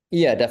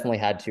 Yeah, definitely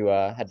had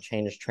to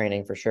change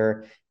training for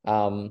sure.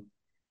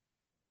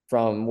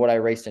 From what I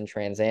raced in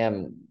Trans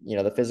Am,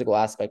 the physical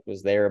aspect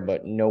was there,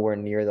 but nowhere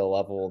near the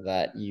level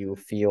that you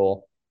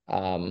feel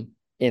in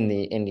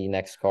the Indy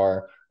Next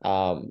car.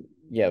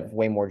 You have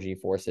way more G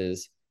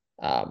forces.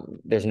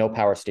 There's no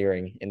power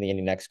steering in the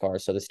Indy Next car,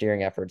 so the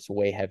steering effort's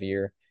way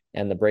heavier,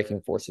 and the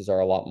braking forces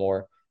are a lot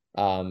more.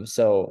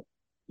 So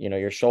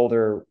your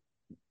shoulder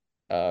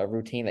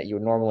routine that you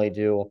would normally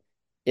do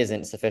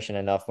isn't sufficient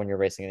enough when you're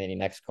racing in Indy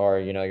Next car.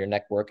 Your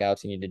neck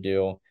workouts you need to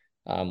do,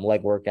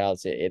 leg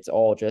workouts. It's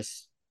all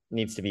just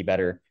needs to be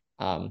better.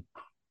 So,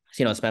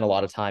 I spent a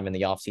lot of time in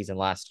the off season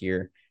last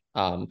year,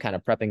 kind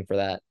of prepping for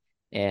that,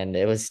 and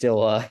it was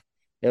still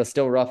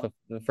rough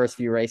the first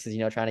few races.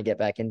 Trying to get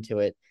back into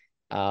it,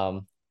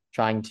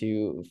 trying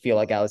to feel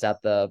like I was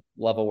at the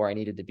level where I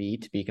needed to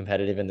be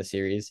competitive in the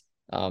series.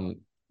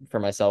 For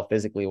myself,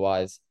 physically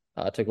wise,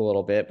 took a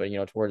little bit, but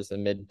towards the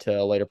mid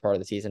to later part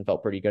of the season,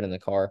 felt pretty good in the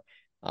car.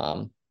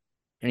 And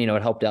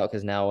it helped out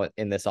because now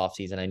in this off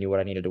season, I knew what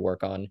I needed to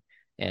work on,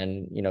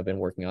 and been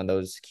working on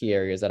those key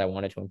areas that I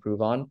wanted to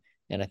improve on,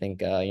 and I think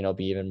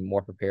be even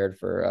more prepared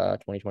for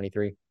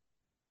 2023.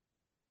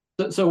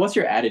 So what's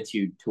your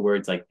attitude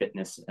towards like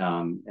fitness,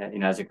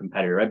 as a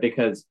competitor, right?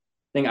 Because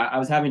I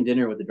was having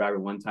dinner with the driver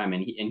one time,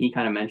 and he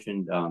kind of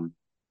mentioned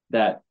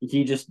that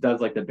he just does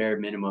like the bare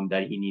minimum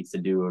that he needs to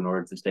do in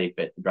order to stay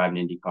fit to drive an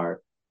Indy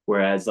car,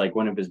 whereas like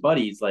one of his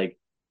buddies, like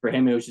for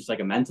him it was just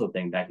like a mental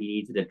thing that he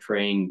needed to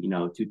train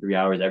 2-3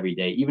 hours every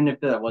day, even if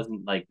that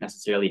wasn't like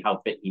necessarily how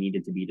fit he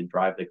needed to be to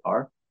drive the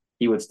car,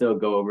 he would still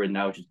go over it, and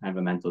that was just kind of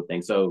a mental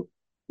thing. So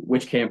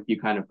which camp do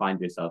you kind of find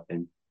yourself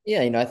in?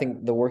 Yeah, I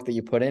think the work that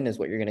you put in is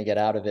what you're going to get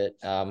out of it.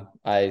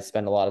 I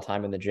spend a lot of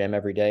time in the gym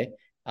every day,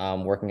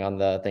 working on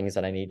the things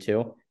that I need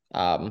to.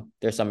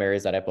 There's some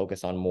areas that I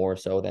focus on more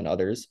so than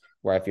others,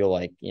 where I feel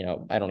like,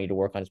 I don't need to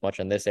work on as much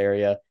in this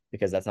area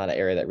because that's not an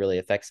area that really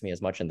affects me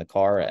as much in the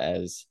car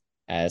as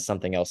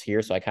something else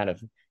here. So I kind of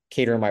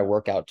cater my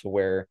workout to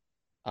where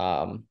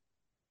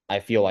I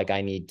feel like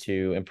I need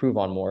to improve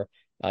on more.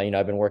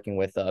 I've been working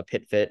with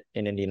Pit Fit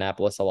in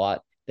Indianapolis a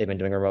lot. They've been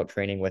doing remote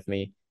training with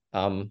me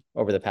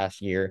over the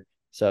past year.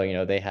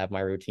 So, they have my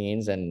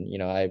routines, and,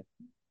 I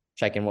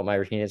check in what my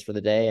routine is for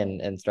the day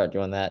and start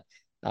doing that.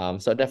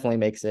 So it definitely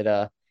makes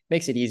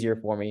it easier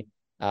for me.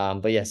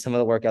 But yeah, some of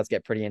the workouts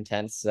get pretty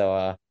intense.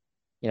 So,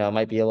 it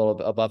might be a little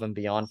bit above and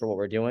beyond for what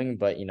we're doing,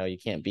 but, you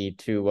can't be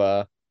too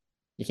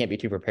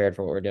prepared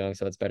for what we're doing.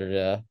 So it's better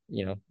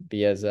to,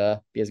 be as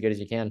good as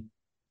you can.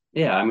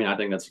 Yeah, I mean, I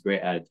think that's a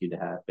great attitude to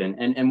have.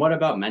 And what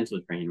about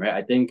mental training, right?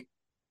 I think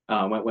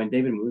when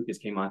David Malukas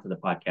came onto the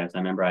podcast, I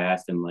remember I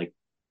asked him like,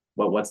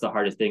 what's the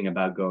hardest thing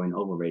about going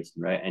oval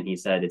racing, right? And he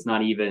said it's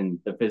not even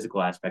the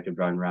physical aspect of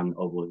driving around the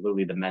oval, it's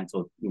literally the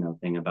mental,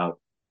 thing about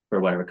for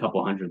whatever, a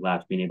couple hundred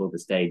laps, being able to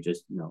stay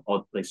just,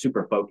 all like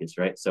super focused,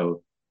 right?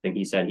 So I think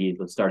he said he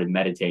started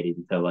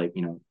meditating to like,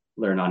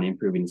 learn on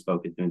improving his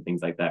focus, doing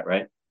things like that,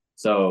 right?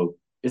 So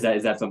is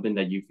that something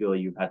that you feel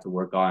you've had to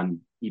work on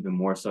even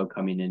more so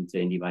coming into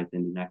Indy Lights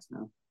Indy Next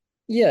now?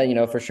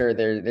 Yeah, for sure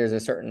there's a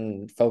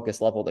certain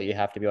focus level that you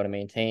have to be able to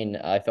maintain.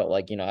 I felt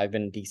like, I've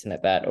been decent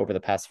at that over the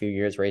past few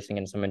years racing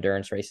in some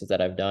endurance races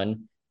that I've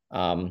done.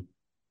 Um,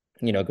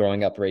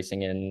 growing up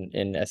racing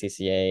in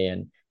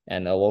SCCA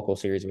and a local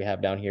series we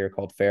have down here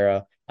called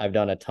Farah. I've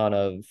done a ton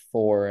of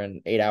 4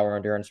 and 8 hour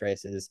endurance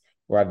races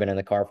where I've been in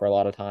the car for a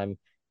lot of time.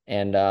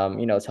 And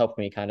it's helped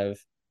me kind of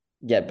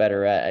get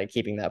better at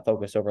keeping that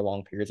focus over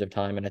long periods of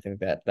time. And I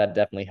think that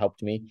definitely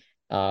helped me.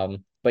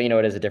 But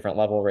it is a different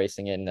level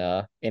racing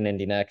in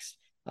Indy Next.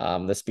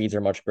 The speeds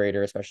are much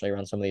greater, especially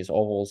around some of these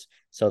ovals.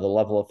 So the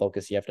level of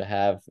focus you have to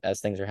have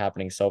as things are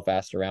happening so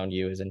fast around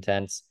you is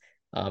intense.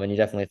 And you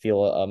definitely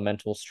feel a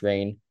mental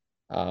strain.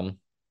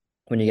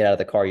 When you get out of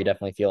the car, you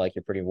definitely feel like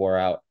you're pretty wore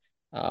out.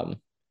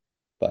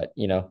 But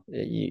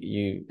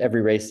you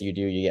every race that you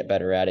do, you get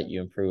better at it,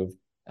 you improve.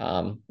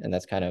 And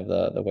that's kind of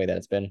the way that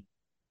it's been.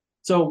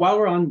 So while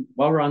we're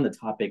on the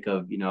topic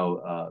of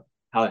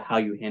how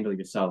you handle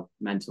yourself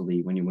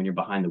mentally when you're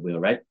behind the wheel,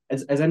 right?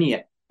 As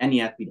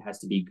any athlete has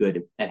to be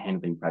good at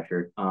handling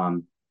pressure.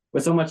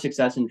 With so much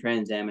success in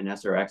Trans Am and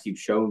SRX, you've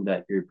shown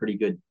that you're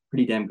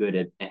pretty damn good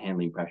at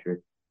handling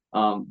pressure.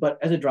 But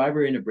as a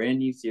driver in a brand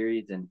new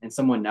series and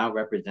someone now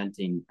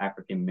representing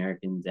African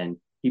Americans and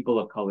people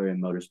of color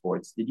in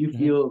motorsports, did you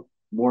feel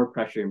more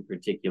pressure in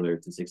particular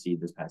to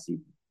succeed this past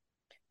season?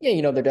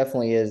 Yeah, there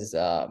definitely is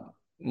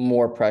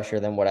more pressure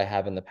than what I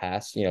have in the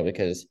past,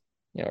 because,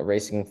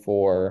 racing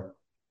for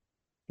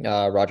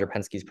Roger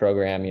Penske's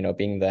program,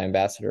 being the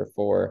ambassador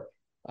for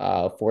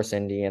Force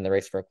Indy and the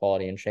Race for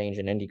Equality and Change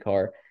in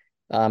IndyCar,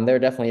 there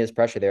definitely is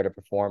pressure there to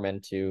perform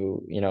and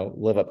to,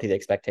 live up to the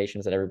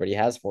expectations that everybody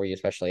has for you,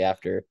 especially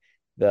after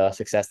the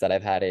success that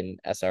I've had in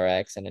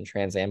SRX and in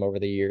Trans Am over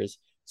the years.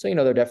 So,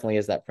 there definitely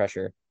is that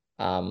pressure.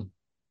 But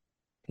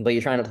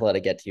you try not to let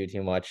it get to you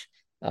too much.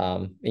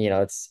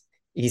 It's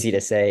easy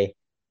to say,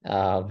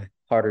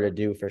 harder to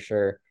do for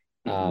sure.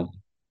 Mm-hmm.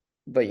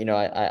 But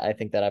I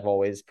think that I've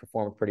always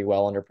performed pretty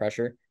well under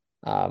pressure.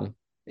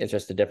 It's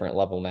just a different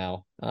level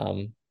now.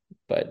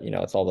 But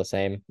it's all the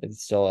same.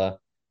 It's still a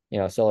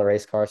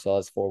race car, still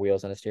has 4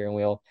 wheels and a steering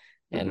wheel.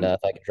 And Mm-hmm. if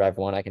I can drive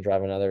one, I can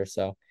drive another.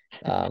 So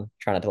try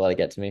not to let it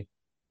get to me.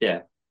 Yeah.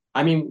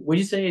 I mean, would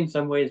you say in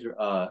some ways,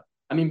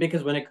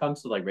 because when it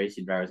comes to like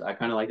racing drivers, I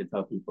kind of like to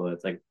tell people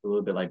it's like a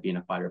little bit like being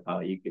a fighter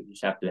pilot. You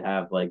just have to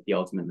have like the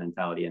ultimate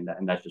mentality, and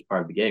that's just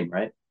part of the game,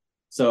 right?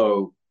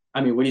 So,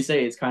 would you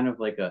say it's kind of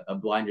like a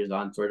blinders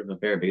on sort of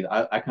affair?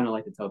 Because I kind of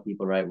like to tell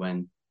people, right,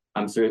 when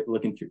I'm sort of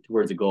looking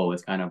towards a goal,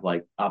 it's kind of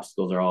like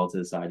obstacles are all to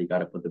the side. You got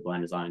to put the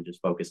blinders on and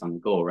just focus on the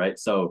goal, right?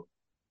 So,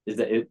 is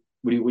that it?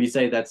 Would you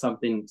say that's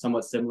something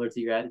somewhat similar to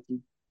your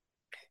attitude?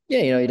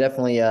 Yeah, you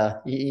definitely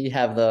you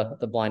have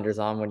the blinders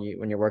on when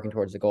you're working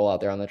towards the goal out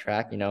there on the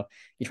track. You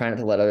try not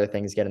to let other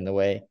things get in the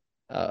way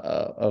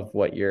of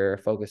what you're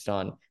focused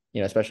on.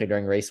 Especially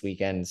during race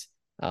weekends.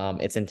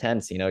 It's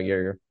intense.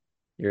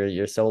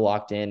 You're so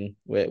locked in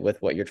with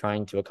what you're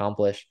trying to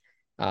accomplish.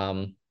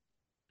 It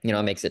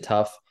makes it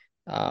tough.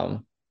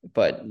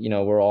 But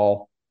we're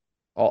all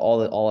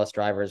us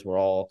drivers, we're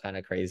all kind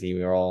of crazy.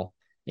 You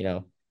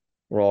know,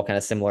 we're all kind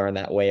of similar in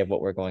that way of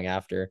what we're going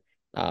after.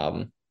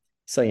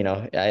 So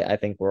I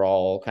think we're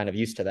all kind of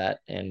used to that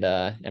and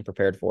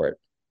prepared for it.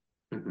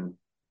 Mm-hmm.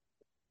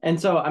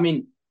 And so,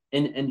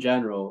 in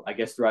general, I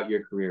guess throughout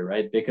your career,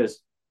 right?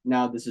 Because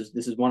now this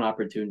is one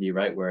opportunity,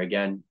 right? Where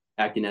again,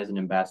 acting as an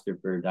ambassador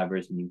for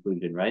diversity and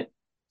inclusion, right?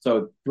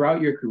 So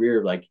throughout your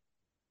career, like,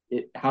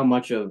 how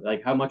much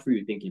were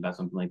you thinking about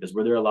something like this?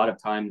 Were there a lot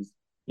of times,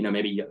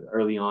 maybe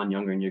early on,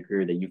 younger in your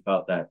career, that you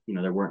felt that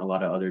there weren't a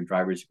lot of other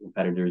drivers,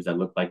 competitors that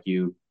looked like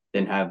you,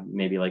 didn't have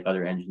maybe like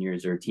other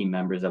engineers or team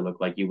members that looked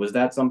like you? Was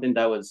that something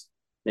that was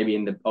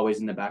maybe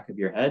always in the back of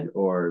your head,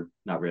 or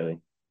not really?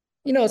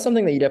 It's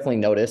something that you definitely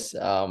notice.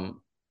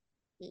 You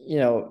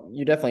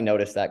definitely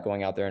notice that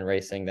going out there and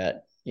racing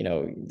that,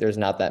 there's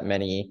not that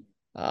many,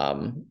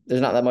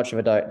 there's not that much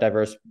of a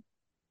diverse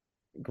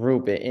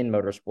group in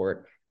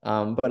motorsport.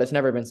 But it's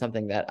never been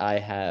something that I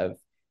have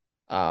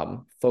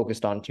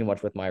focused on too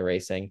much with my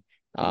racing.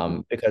 Mm-hmm.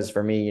 Because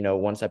for me,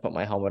 once I put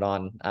my helmet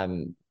on,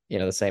 I'm,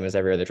 the same as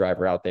every other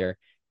driver out there.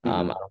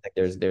 Mm-hmm. I don't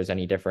think there's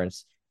any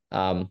difference.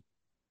 So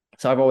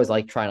I've always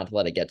like trying not to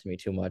let it get to me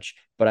too much,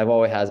 but I've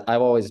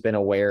always been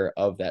aware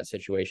of that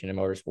situation in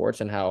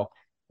motorsports and how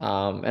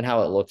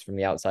it looks from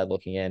the outside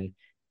looking in.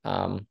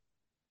 Um,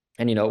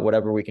 and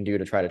whatever we can do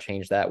to try to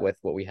change that with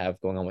what we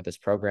have going on with this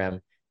program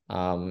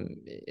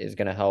is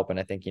going to help. And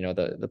I think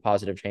the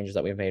positive changes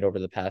that we've made over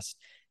the past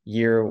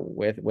year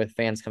with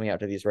fans coming out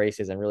to these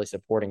races and really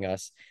supporting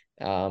us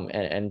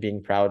and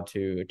being proud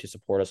to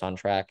support us on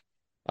track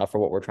for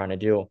what we're trying to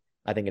do.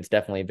 I think it's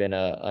definitely been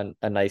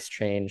a nice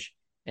change,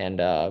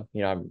 and I'm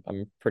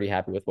pretty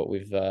happy with what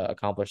we've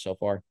accomplished so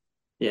far.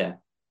 Yeah.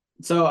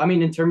 So,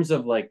 in terms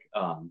of like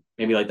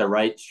maybe like the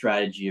right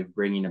strategy of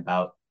bringing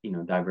about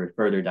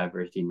further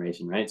diversity in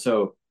racing, right?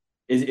 So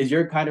is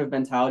your kind of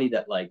mentality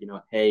that, like,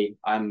 hey,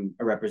 I'm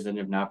a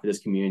representative now for this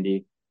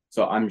community,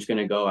 so I'm just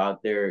gonna go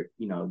out there,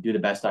 do the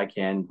best I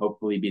can,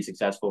 hopefully be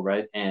successful,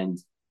 right? And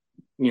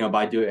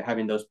by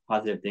having those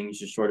positive things,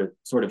 just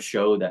sort of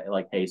show that,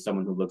 like, hey,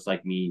 someone who looks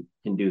like me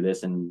can do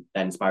this, and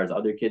that inspires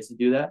other kids to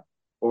do that.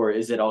 Or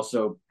is it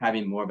also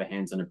having more of a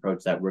hands-on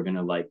approach that we're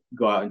gonna, like,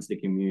 go out into the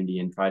community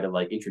and try to,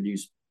 like,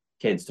 introduce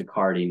kids to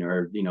karting,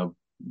 or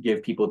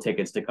give people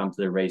tickets to come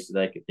to the race so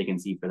that they can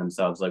see for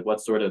themselves? Like,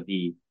 what's sort of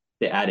the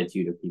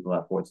attitude of people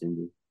at Force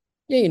Indy?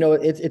 Yeah,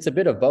 it's a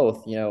bit of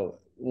both.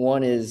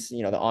 One is,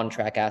 the on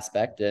track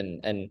aspect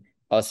and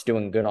us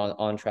doing good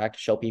on track to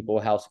show people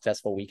how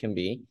successful we can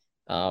be.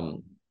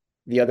 Um,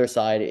 the other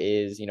side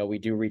is, we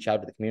do reach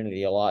out to the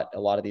community a lot. A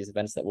lot of these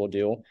events that we'll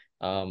do,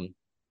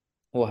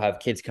 we'll have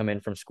kids come in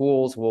from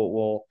schools.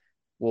 We'll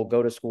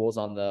go to schools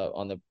on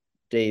the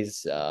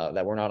days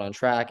that we're not on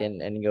track,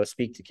 and go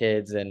speak to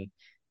kids, and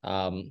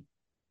um,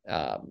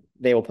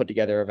 they will put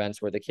together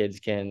events where the kids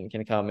can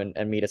come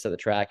and meet us at the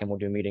track, and we'll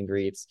do meet and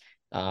greets.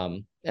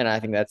 And I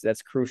think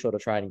that's crucial to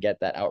try and get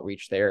that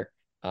outreach there,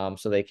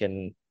 so they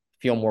can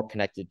feel more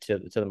connected to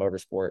the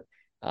motorsport,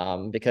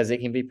 because it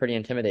can be pretty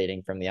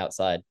intimidating from the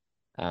outside.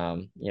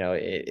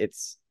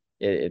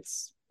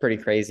 It's pretty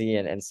crazy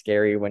and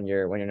scary when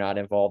you're not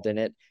involved in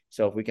it.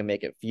 So if we can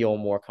make it feel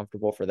more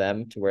comfortable for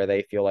them, to where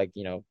they feel like,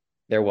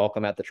 they're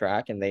welcome at the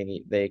track, and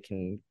they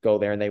can go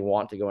there and they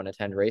want to go and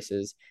attend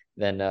races,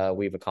 then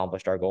we've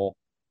accomplished our goal.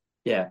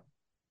 Yeah.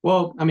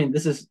 Well, I mean,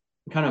 this is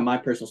kind of my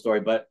personal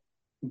story, but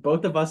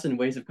both of us in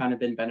ways have kind of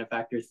been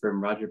benefactors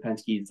from Roger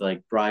Penske's,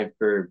 like, drive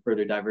for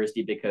further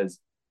diversity, because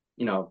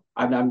I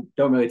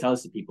don't really tell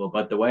this to people,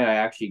 but the way I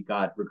actually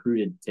got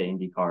recruited to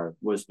IndyCar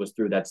was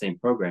through that same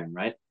program,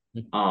 right?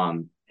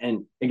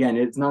 And again,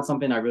 it's not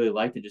something I really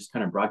like to just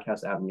kind of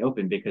broadcast out in the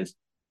open, because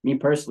me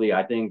personally,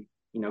 I think,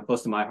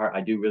 close to my heart, I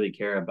do really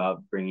care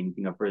about bringing,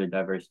 further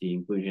diversity,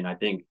 inclusion. I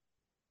think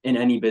in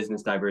any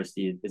business,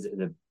 diversity is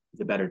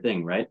a better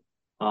thing, right?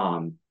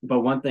 But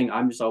one thing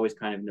I'm just always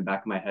kind of in the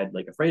back of my head,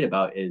 like, afraid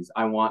about, is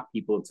I want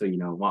people to,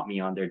 want me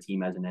on their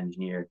team as an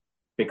engineer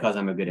because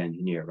I'm a good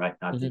engineer, right?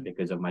 Not just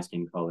because of my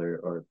skin color,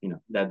 or,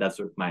 that's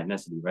sort of my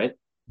ethnicity, right?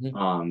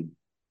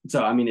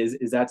 So I mean,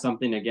 is that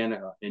something, again,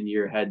 in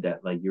your head,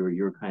 that, like, you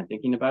were kind of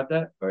thinking about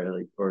that, or,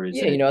 like, or is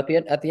Yeah,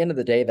 it? at the end of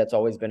the day, that's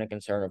always been a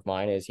concern of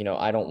mine, is,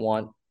 I don't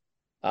want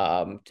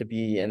to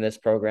be in this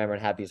program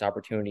and have these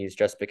opportunities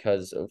just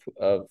because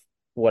of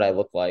what I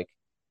look like,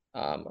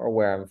 or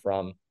where I'm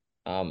from.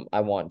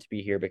 I want to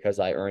be here because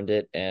I earned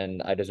it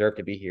and I deserve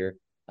to be here.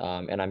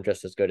 And I'm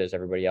just as good as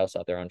everybody else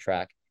out there on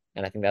track.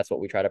 And I think that's what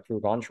we try to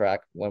prove on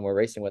track when we're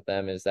racing with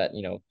them, is that,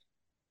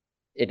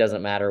 it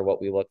doesn't matter what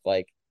we look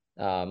like.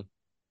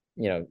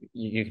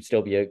 You can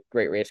still be a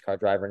great race car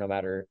driver no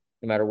matter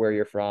where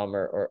you're from,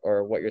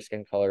 or what your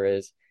skin color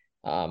is.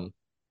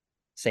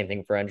 Same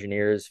thing for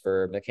engineers,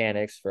 for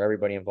mechanics, for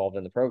everybody involved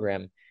in the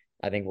program.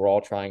 I think we're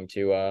all trying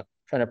to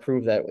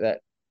prove that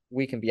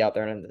we can be out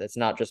there, and it's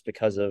not just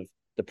because of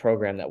the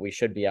program that we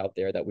should be out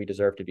there, that we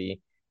deserve to be.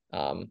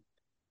 And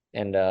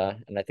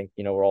I think,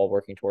 we're all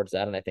working towards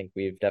that, and I think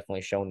we've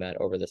definitely shown that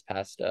over this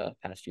past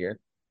year.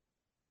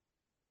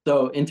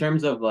 So in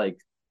terms of, like,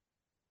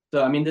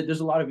 so I mean,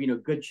 there's a lot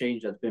of, good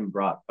change that's been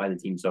brought by the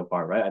team so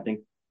far, right? I think,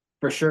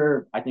 for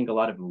sure, I think a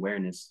lot of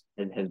awareness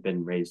has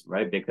been raised,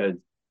 right? Because,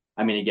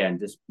 I mean, again,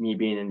 just me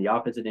being in the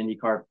office at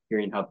IndyCar,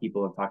 hearing how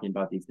people are talking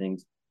about these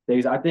things,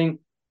 I think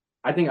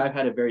I've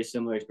had a very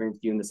similar experience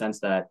to you, in the sense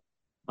that,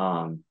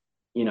 um,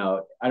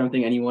 I don't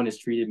think anyone has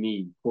treated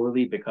me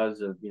poorly because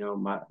of,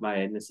 my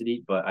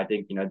ethnicity, but I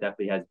think, it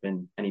definitely has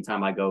been,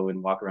 anytime I go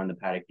and walk around the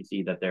paddock, you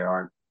see that there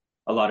aren't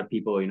a lot of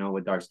people,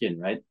 with dark skin,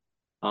 right?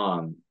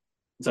 Um,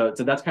 so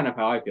that's kind of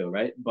how I feel,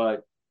 right?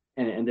 But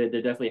and there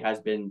definitely has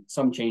been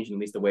some change in at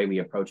least the way we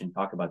approach and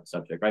talk about the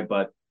subject, right?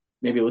 But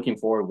maybe looking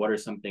forward, what are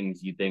some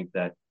things you think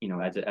that,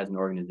 as an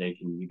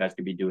organization, you guys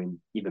could be doing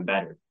even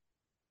better?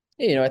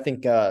 I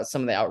think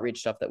some of the outreach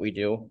stuff that we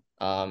do,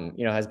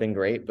 has been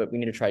great, but we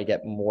need to try to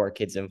get more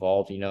kids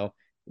involved.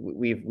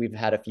 We've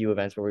had a few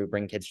events where we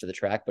bring kids to the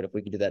track, but if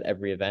we could do that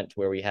every event, to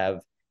where we have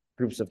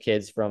groups of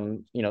kids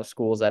from,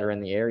 schools that are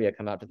in the area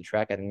come out to the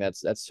track, I think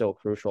that's so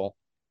crucial.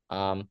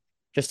 Um,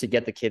 just to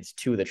get the kids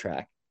to the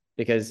track,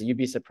 because you'd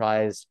be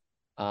surprised,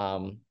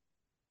 going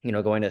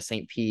to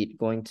St. Pete,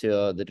 going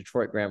to the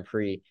Detroit Grand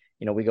Prix,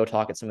 we go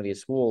talk at some of these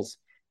schools,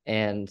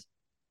 and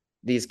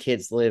these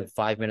kids live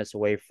 5 minutes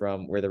away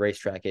from where the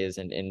racetrack is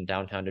in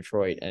downtown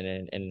Detroit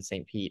and in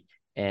St. Pete.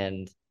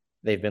 And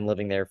they've been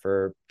living there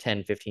for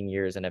 10, 15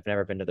 years and have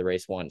never been to the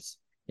race once.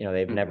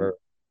 They've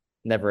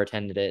never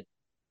attended it.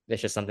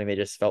 It's just something they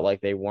just felt like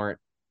they weren't,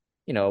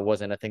 it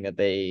wasn't a thing that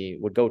they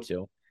would go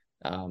to.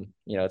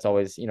 It's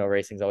always,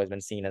 racing's always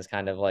been seen as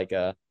kind of like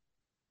um,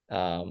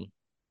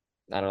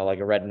 I don't know, like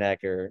a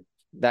redneck or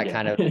that Yeah.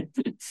 kind of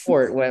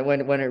sport,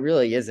 when it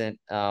really isn't.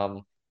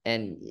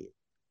 And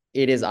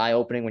it is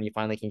eye-opening when you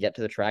finally can get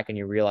to the track and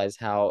you realize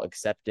how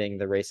accepting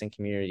the racing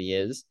community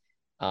is,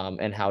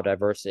 and how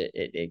diverse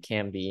it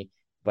can be.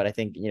 But I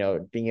think,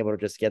 being able to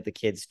just get the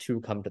kids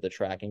to come to the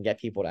track and get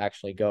people to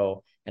actually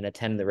go and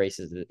attend the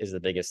races is the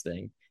biggest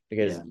thing,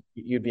 because Yeah.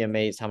 you'd be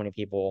amazed how many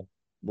people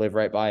live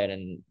right by it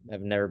and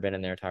have never been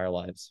in their entire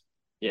lives.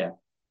 Yeah.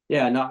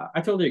 Yeah. No,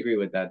 I totally agree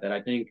with that. That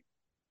I think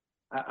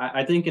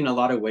in a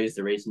lot of ways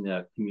the racing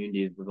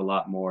community was a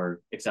lot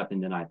more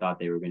accepting than I thought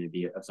they were going to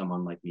be of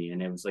someone like me,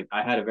 and it was like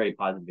I had a very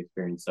positive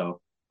experience. So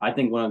I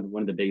think one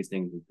of the biggest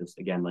things is just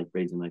again like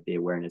raising like the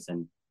awareness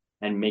and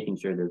making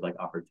sure there's like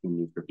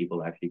opportunities for people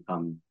to actually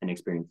come and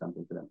experience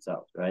something for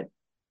themselves, right?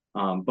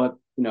 But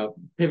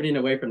pivoting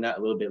away from that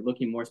a little bit,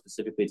 looking more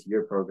specifically to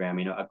your program,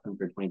 upcoming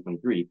for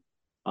 2023.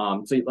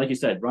 So like you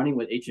said, running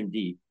with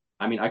HMD.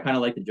 I mean, I kind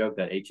of like the joke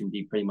that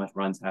HMD pretty much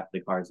runs half the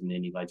cars in the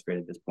Indy Lights grid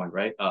at this point,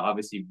 right?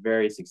 Obviously,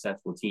 very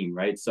successful team,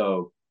 right?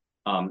 So,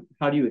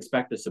 how do you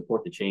expect to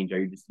support the change? Are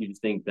you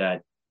just think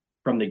that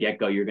from the get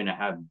go you're going to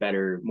have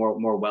better,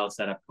 more well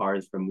set up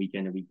cars from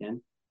weekend to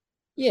weekend?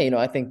 Yeah,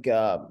 I think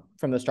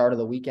from the start of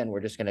the weekend,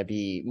 we're just going to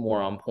be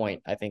more on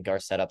point. I think our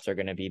setups are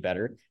going to be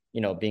better,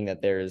 being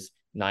that there's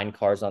 9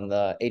 cars on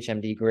the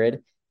HMD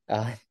grid.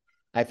 Uh,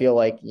 I feel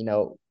like,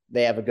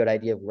 they have a good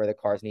idea of where the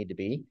cars need to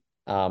be.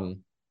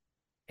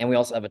 And we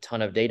also have a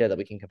ton of data that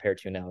we can compare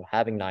to now.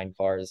 Having 9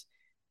 cars,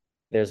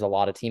 there's a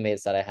lot of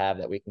teammates that I have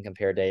that we can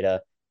compare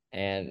data.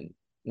 And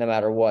no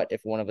matter what,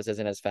 if one of us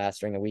isn't as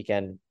fast during the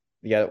weekend,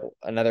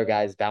 another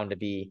guy's bound to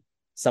be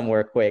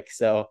somewhere quick.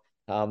 So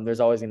there's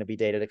always going to be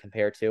data to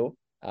compare to,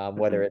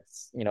 whether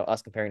it's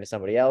us comparing to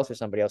somebody else or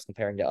somebody else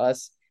comparing to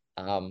us.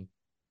 There's going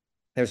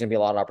to be a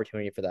lot of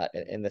opportunity for that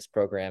in this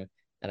program,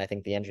 and I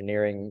think the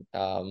engineering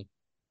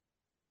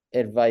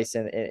advice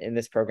in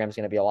this program is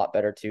going to be a lot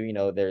better too.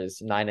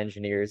 There's 9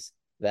 engineers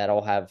that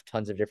all have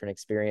tons of different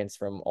experience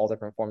from all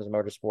different forms of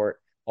motorsport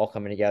all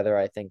coming together.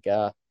 I think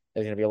there's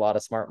going to be a lot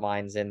of smart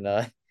minds in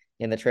the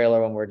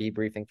trailer when we're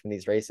debriefing from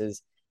these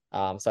races.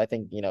 So I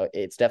think,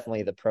 it's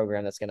definitely the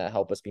program that's going to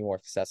help us be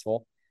more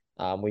successful.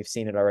 We've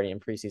seen it already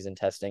in preseason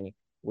testing.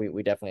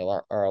 We definitely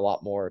are a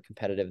lot more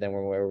competitive than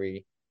where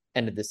we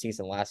ended the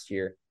season last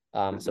year.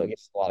 So it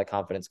gives us a lot of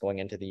confidence going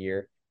into the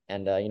year.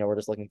 And, we're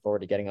just looking forward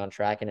to getting on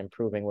track and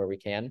improving where we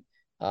can.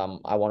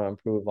 I want to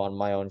improve on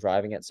my own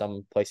driving at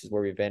some places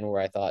where we've been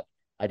where I thought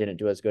I didn't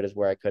do as good as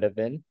where I could have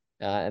been.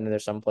 And then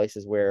there's some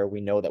places where we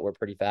know that we're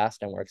pretty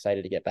fast and we're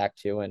excited to get back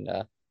to and,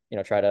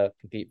 try to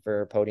compete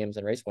for podiums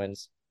and race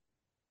wins.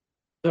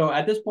 So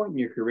at this point in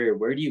your career,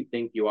 where do you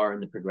think you are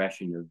in the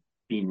progression of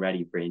being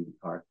ready for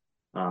IndyCar?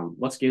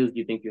 What skills do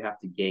you think you have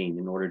to gain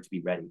in order to be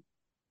ready?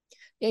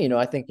 Yeah,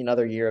 I think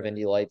another year of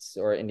Indy Lights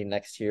or Indy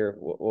next year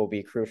will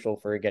be crucial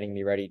for getting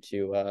me ready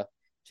to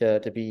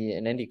be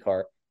an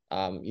IndyCar.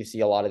 You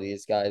see a lot of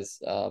these guys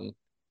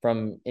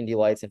from Indy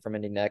Lights and from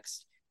Indy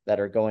Next that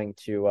are going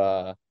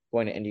to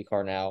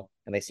IndyCar now,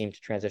 and they seem to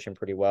transition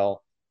pretty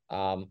well.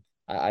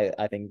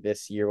 I think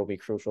this year will be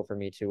crucial for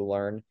me to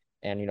learn,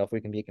 and if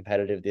we can be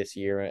competitive this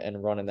year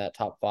and run in that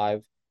top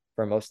 5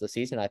 for most of the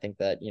season, I think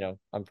that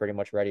I'm pretty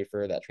much ready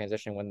for that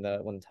transition when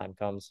the time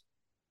comes.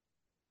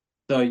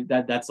 So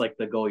that's like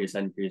the goal you're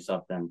setting for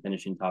yourself then,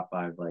 finishing top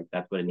 5, like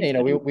that's what it Yeah, needs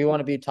to be. we want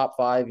to be top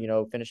 5,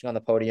 finishing on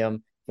the podium.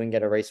 If we can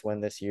get a race win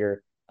this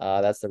year,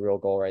 that's the real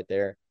goal right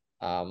there.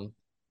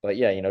 But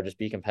yeah, just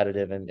be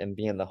competitive and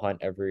be in the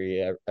hunt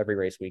every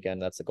race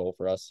weekend. That's the goal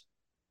for us.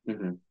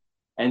 Mm-hmm.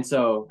 And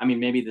so, I mean,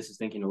 maybe this is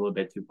thinking a little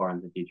bit too far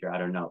into the future. I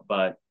don't know,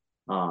 but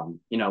in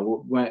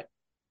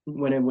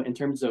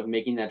terms of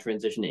making that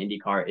transition to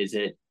IndyCar, is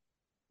it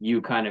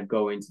you kind of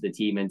go into the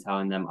team and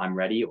telling them I'm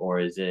ready, or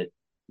is it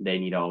they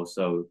need to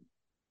also,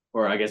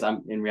 or I guess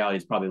I'm in reality,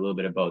 it's probably a little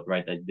bit of both,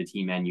 right? That the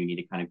team and you need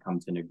to kind of come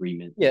to an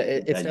agreement. Yeah,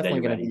 it's that definitely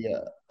you're going to ready.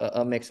 be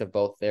a mix of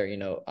both there.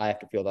 I have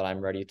to feel that I'm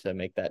ready to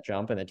make that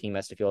jump, and the team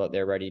has to feel that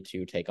they're ready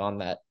to take on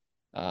that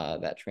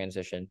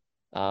transition.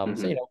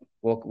 So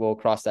we'll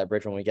cross that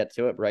bridge when we get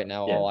to it. But right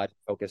now, Yeah. all I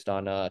focused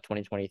on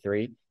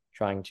 2023,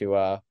 trying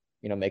to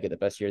make it the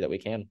best year that we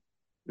can.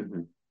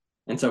 Mm-hmm.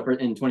 And so for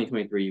in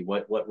 2023,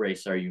 what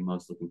race are you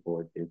most looking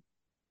forward to?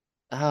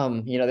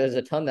 There's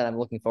a ton that I'm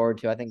looking forward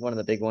to. I think one of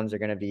the big ones are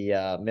going to be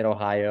Mid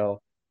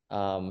Ohio,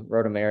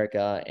 Road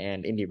America,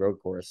 and Indy Road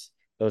Course.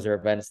 Those are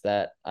events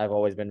that I've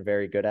always been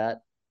very good at,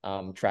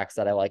 tracks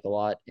that I like a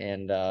lot,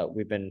 and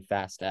we've been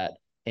fast at.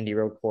 Indy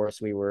Road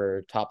Course, we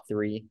were top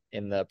 3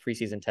 in the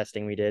preseason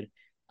testing we did.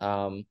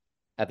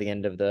 At the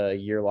end of the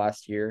year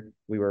last year,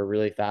 we were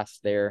really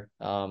fast there.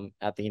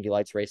 At the Indy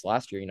Lights race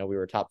last year, we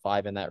were top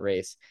 5 in that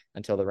race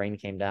until the rain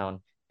came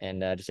down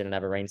and just didn't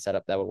have a rain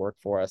setup that would work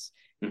for us.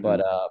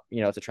 But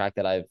it's a track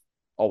that I've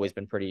always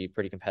been pretty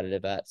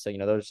competitive at. So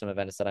those are some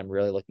events that I'm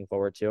really looking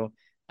forward to.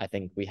 I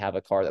think we have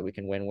a car that we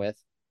can win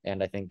with,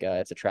 and I think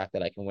it's a track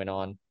that I can win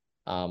on.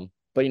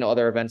 But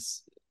other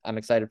events I'm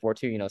excited for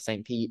too.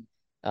 St. Pete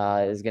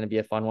is going to be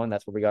a fun one.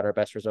 That's where we got our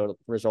best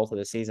result of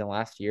the season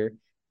last year.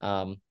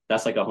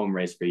 That's like a home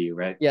race for you,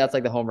 right? Yeah, it's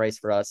like the home race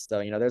for us.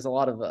 So there's a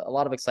lot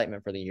of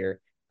excitement for the year.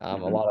 A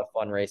lot of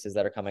fun races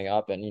that are coming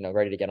up, and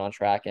ready to get on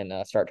track and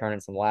start turning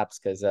some laps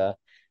because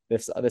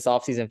this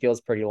off season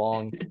feels pretty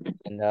long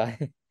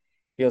and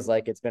feels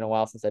like it's been a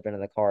while since I've been in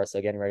the car.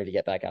 So getting ready to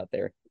get back out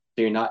there.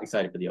 So you're not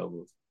excited for the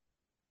ovals?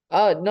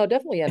 No,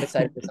 definitely I'm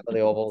excited for some of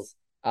the ovals.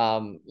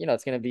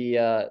 It's gonna be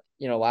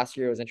last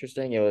year was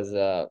interesting. It was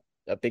a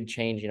big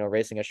change,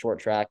 racing a short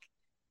track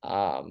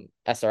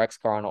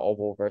SRX car on an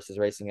oval versus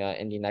racing a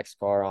Indy Next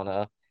car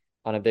on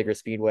a bigger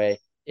speedway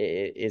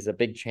is a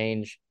big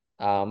change.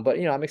 But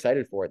I'm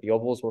excited for it. The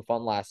ovals were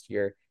fun last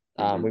year.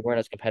 We weren't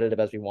as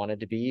competitive as we wanted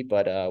to be,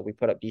 but we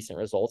put up decent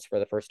results for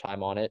the first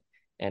time on it,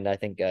 and I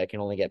think it can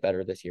only get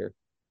better this year.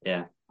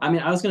 Yeah. I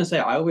mean, I was gonna say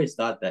I always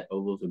thought that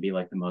ovals would be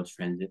like the most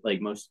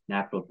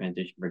natural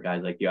transition for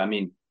guys like you. I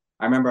mean,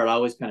 I remember I'd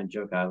always kind of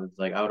joke. I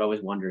would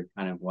always wonder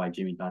kind of why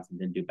Jimmy Johnson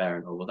didn't do better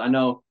in ovals. I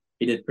know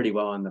he did pretty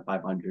well in the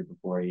 500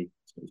 before he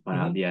spun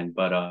out at the end,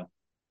 but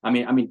I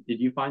mean, did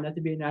you find that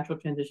to be a natural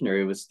transition, or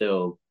it was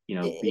still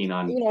being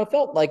on? It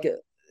felt like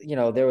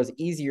there was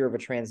easier of a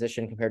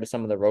transition compared to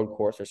some of the road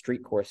course or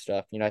street course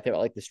stuff. I felt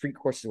like the street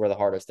courses were the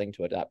hardest thing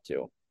to adapt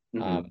to.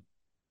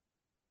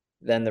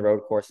 Then the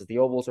road courses, the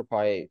ovals were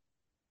probably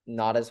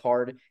not as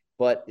hard,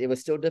 but it was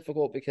still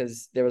difficult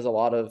because there was a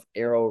lot of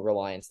aero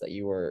reliance that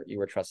you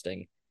were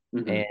trusting,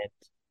 and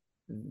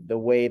the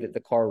way that the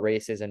car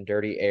races in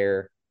dirty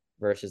air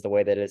versus the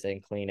way that it is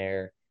in clean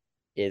air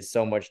is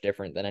so much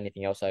different than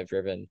anything else I've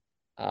driven.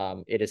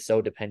 It is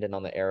so dependent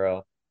on the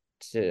aero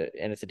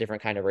and it's a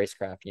different kind of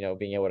racecraft,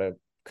 being able to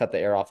cut the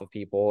air off of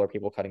people or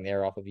people cutting the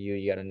air off of you.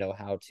 You got to know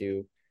how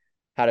to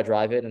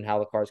drive it and how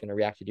the car is going to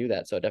react to do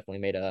that. So it definitely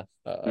made a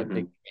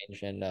big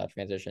change and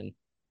transition.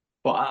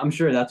 Well, I'm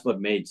sure that's what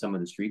made some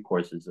of the street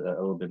courses a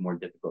little bit more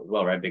difficult as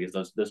well, right? Because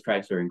those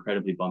tracks are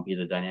incredibly bumpy.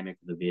 The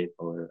dynamics of the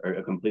vehicle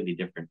are completely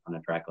different on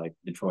a track like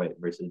Detroit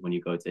versus when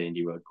you go to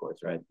Indy Road Course,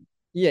 right?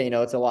 Yeah,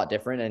 it's a lot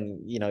different, and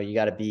you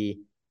got to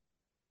be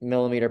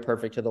millimeter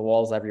perfect to the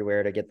walls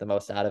everywhere to get the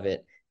most out of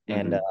it.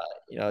 And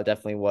it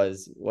definitely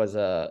was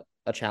a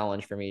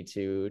challenge for me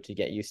to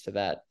get used to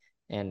that,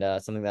 and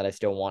something that I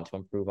still want to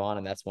improve on.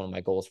 And that's one of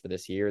my goals for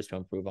this year is to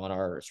improve on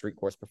our street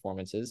course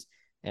performances.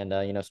 And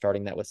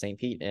starting that with St.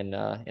 Pete in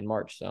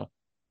March. So,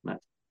 nice.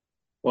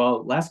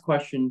 Well, last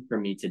question for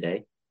me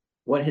today: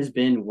 what has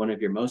been one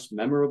of your most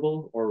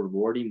memorable or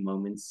rewarding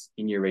moments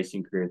in your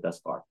racing career thus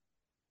far?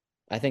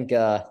 I think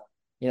the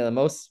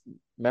most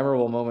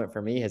memorable moment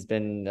for me has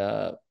been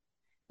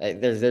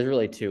there's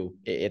really two.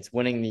 It's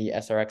winning the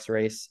SRX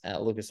race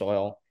at Lucas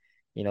Oil,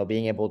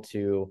 being able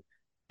to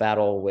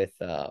battle with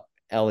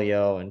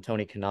Elio and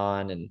Tony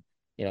Kanaan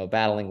and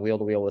battling wheel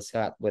to wheel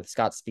with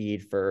Scott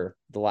Speed for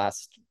the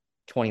last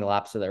 20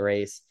 laps of the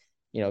race.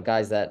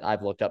 Guys that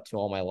I've looked up to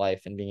all my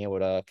life, and being able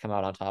to come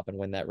out on top and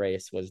win that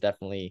race was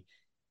definitely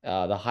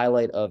the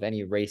highlight of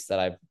any race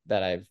that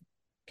I've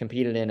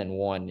competed in and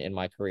won in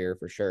my career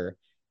for sure.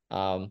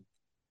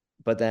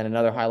 But then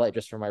another highlight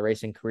just for my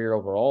racing career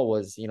overall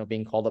was,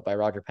 being called up by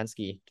Roger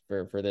Penske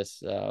for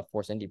this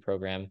Force Indy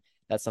program.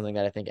 That's something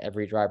that I think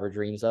every driver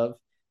dreams of,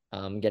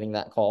 getting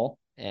that call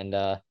and,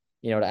 to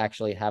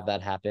actually have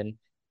that happen,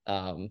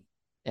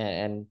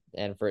 and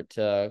for it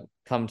to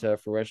come to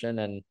fruition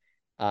and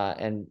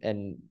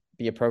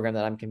be a program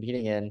that I'm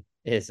competing in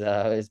is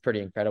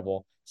pretty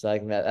incredible. So I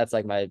think that's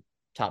like my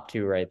top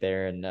two right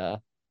there. And,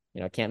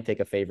 can't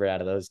pick a favorite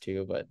out of those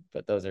two,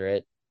 but those are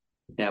it.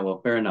 Yeah, well,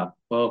 fair enough.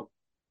 Well,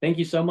 thank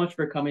you so much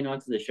for coming on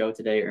to the show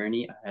today,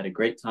 Ernie. I had a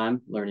great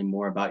time learning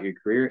more about your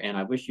career, and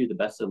I wish you the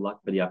best of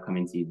luck for the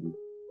upcoming season.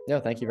 No,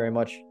 thank you very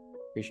much.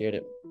 Appreciate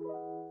it.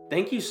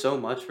 Thank you so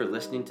much for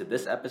listening to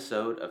this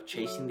episode of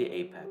Chasing the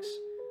Apex.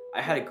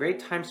 I had a great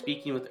time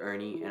speaking with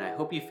Ernie, and I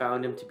hope you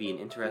found him to be an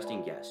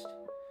interesting guest.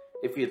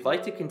 If you'd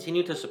like to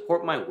continue to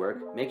support my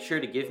work, make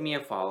sure to give me a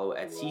follow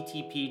at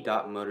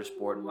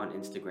ctp.motorsport on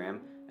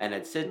Instagram and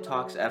at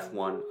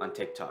SidTalksF1 on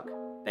TikTok.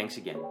 Thanks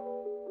again.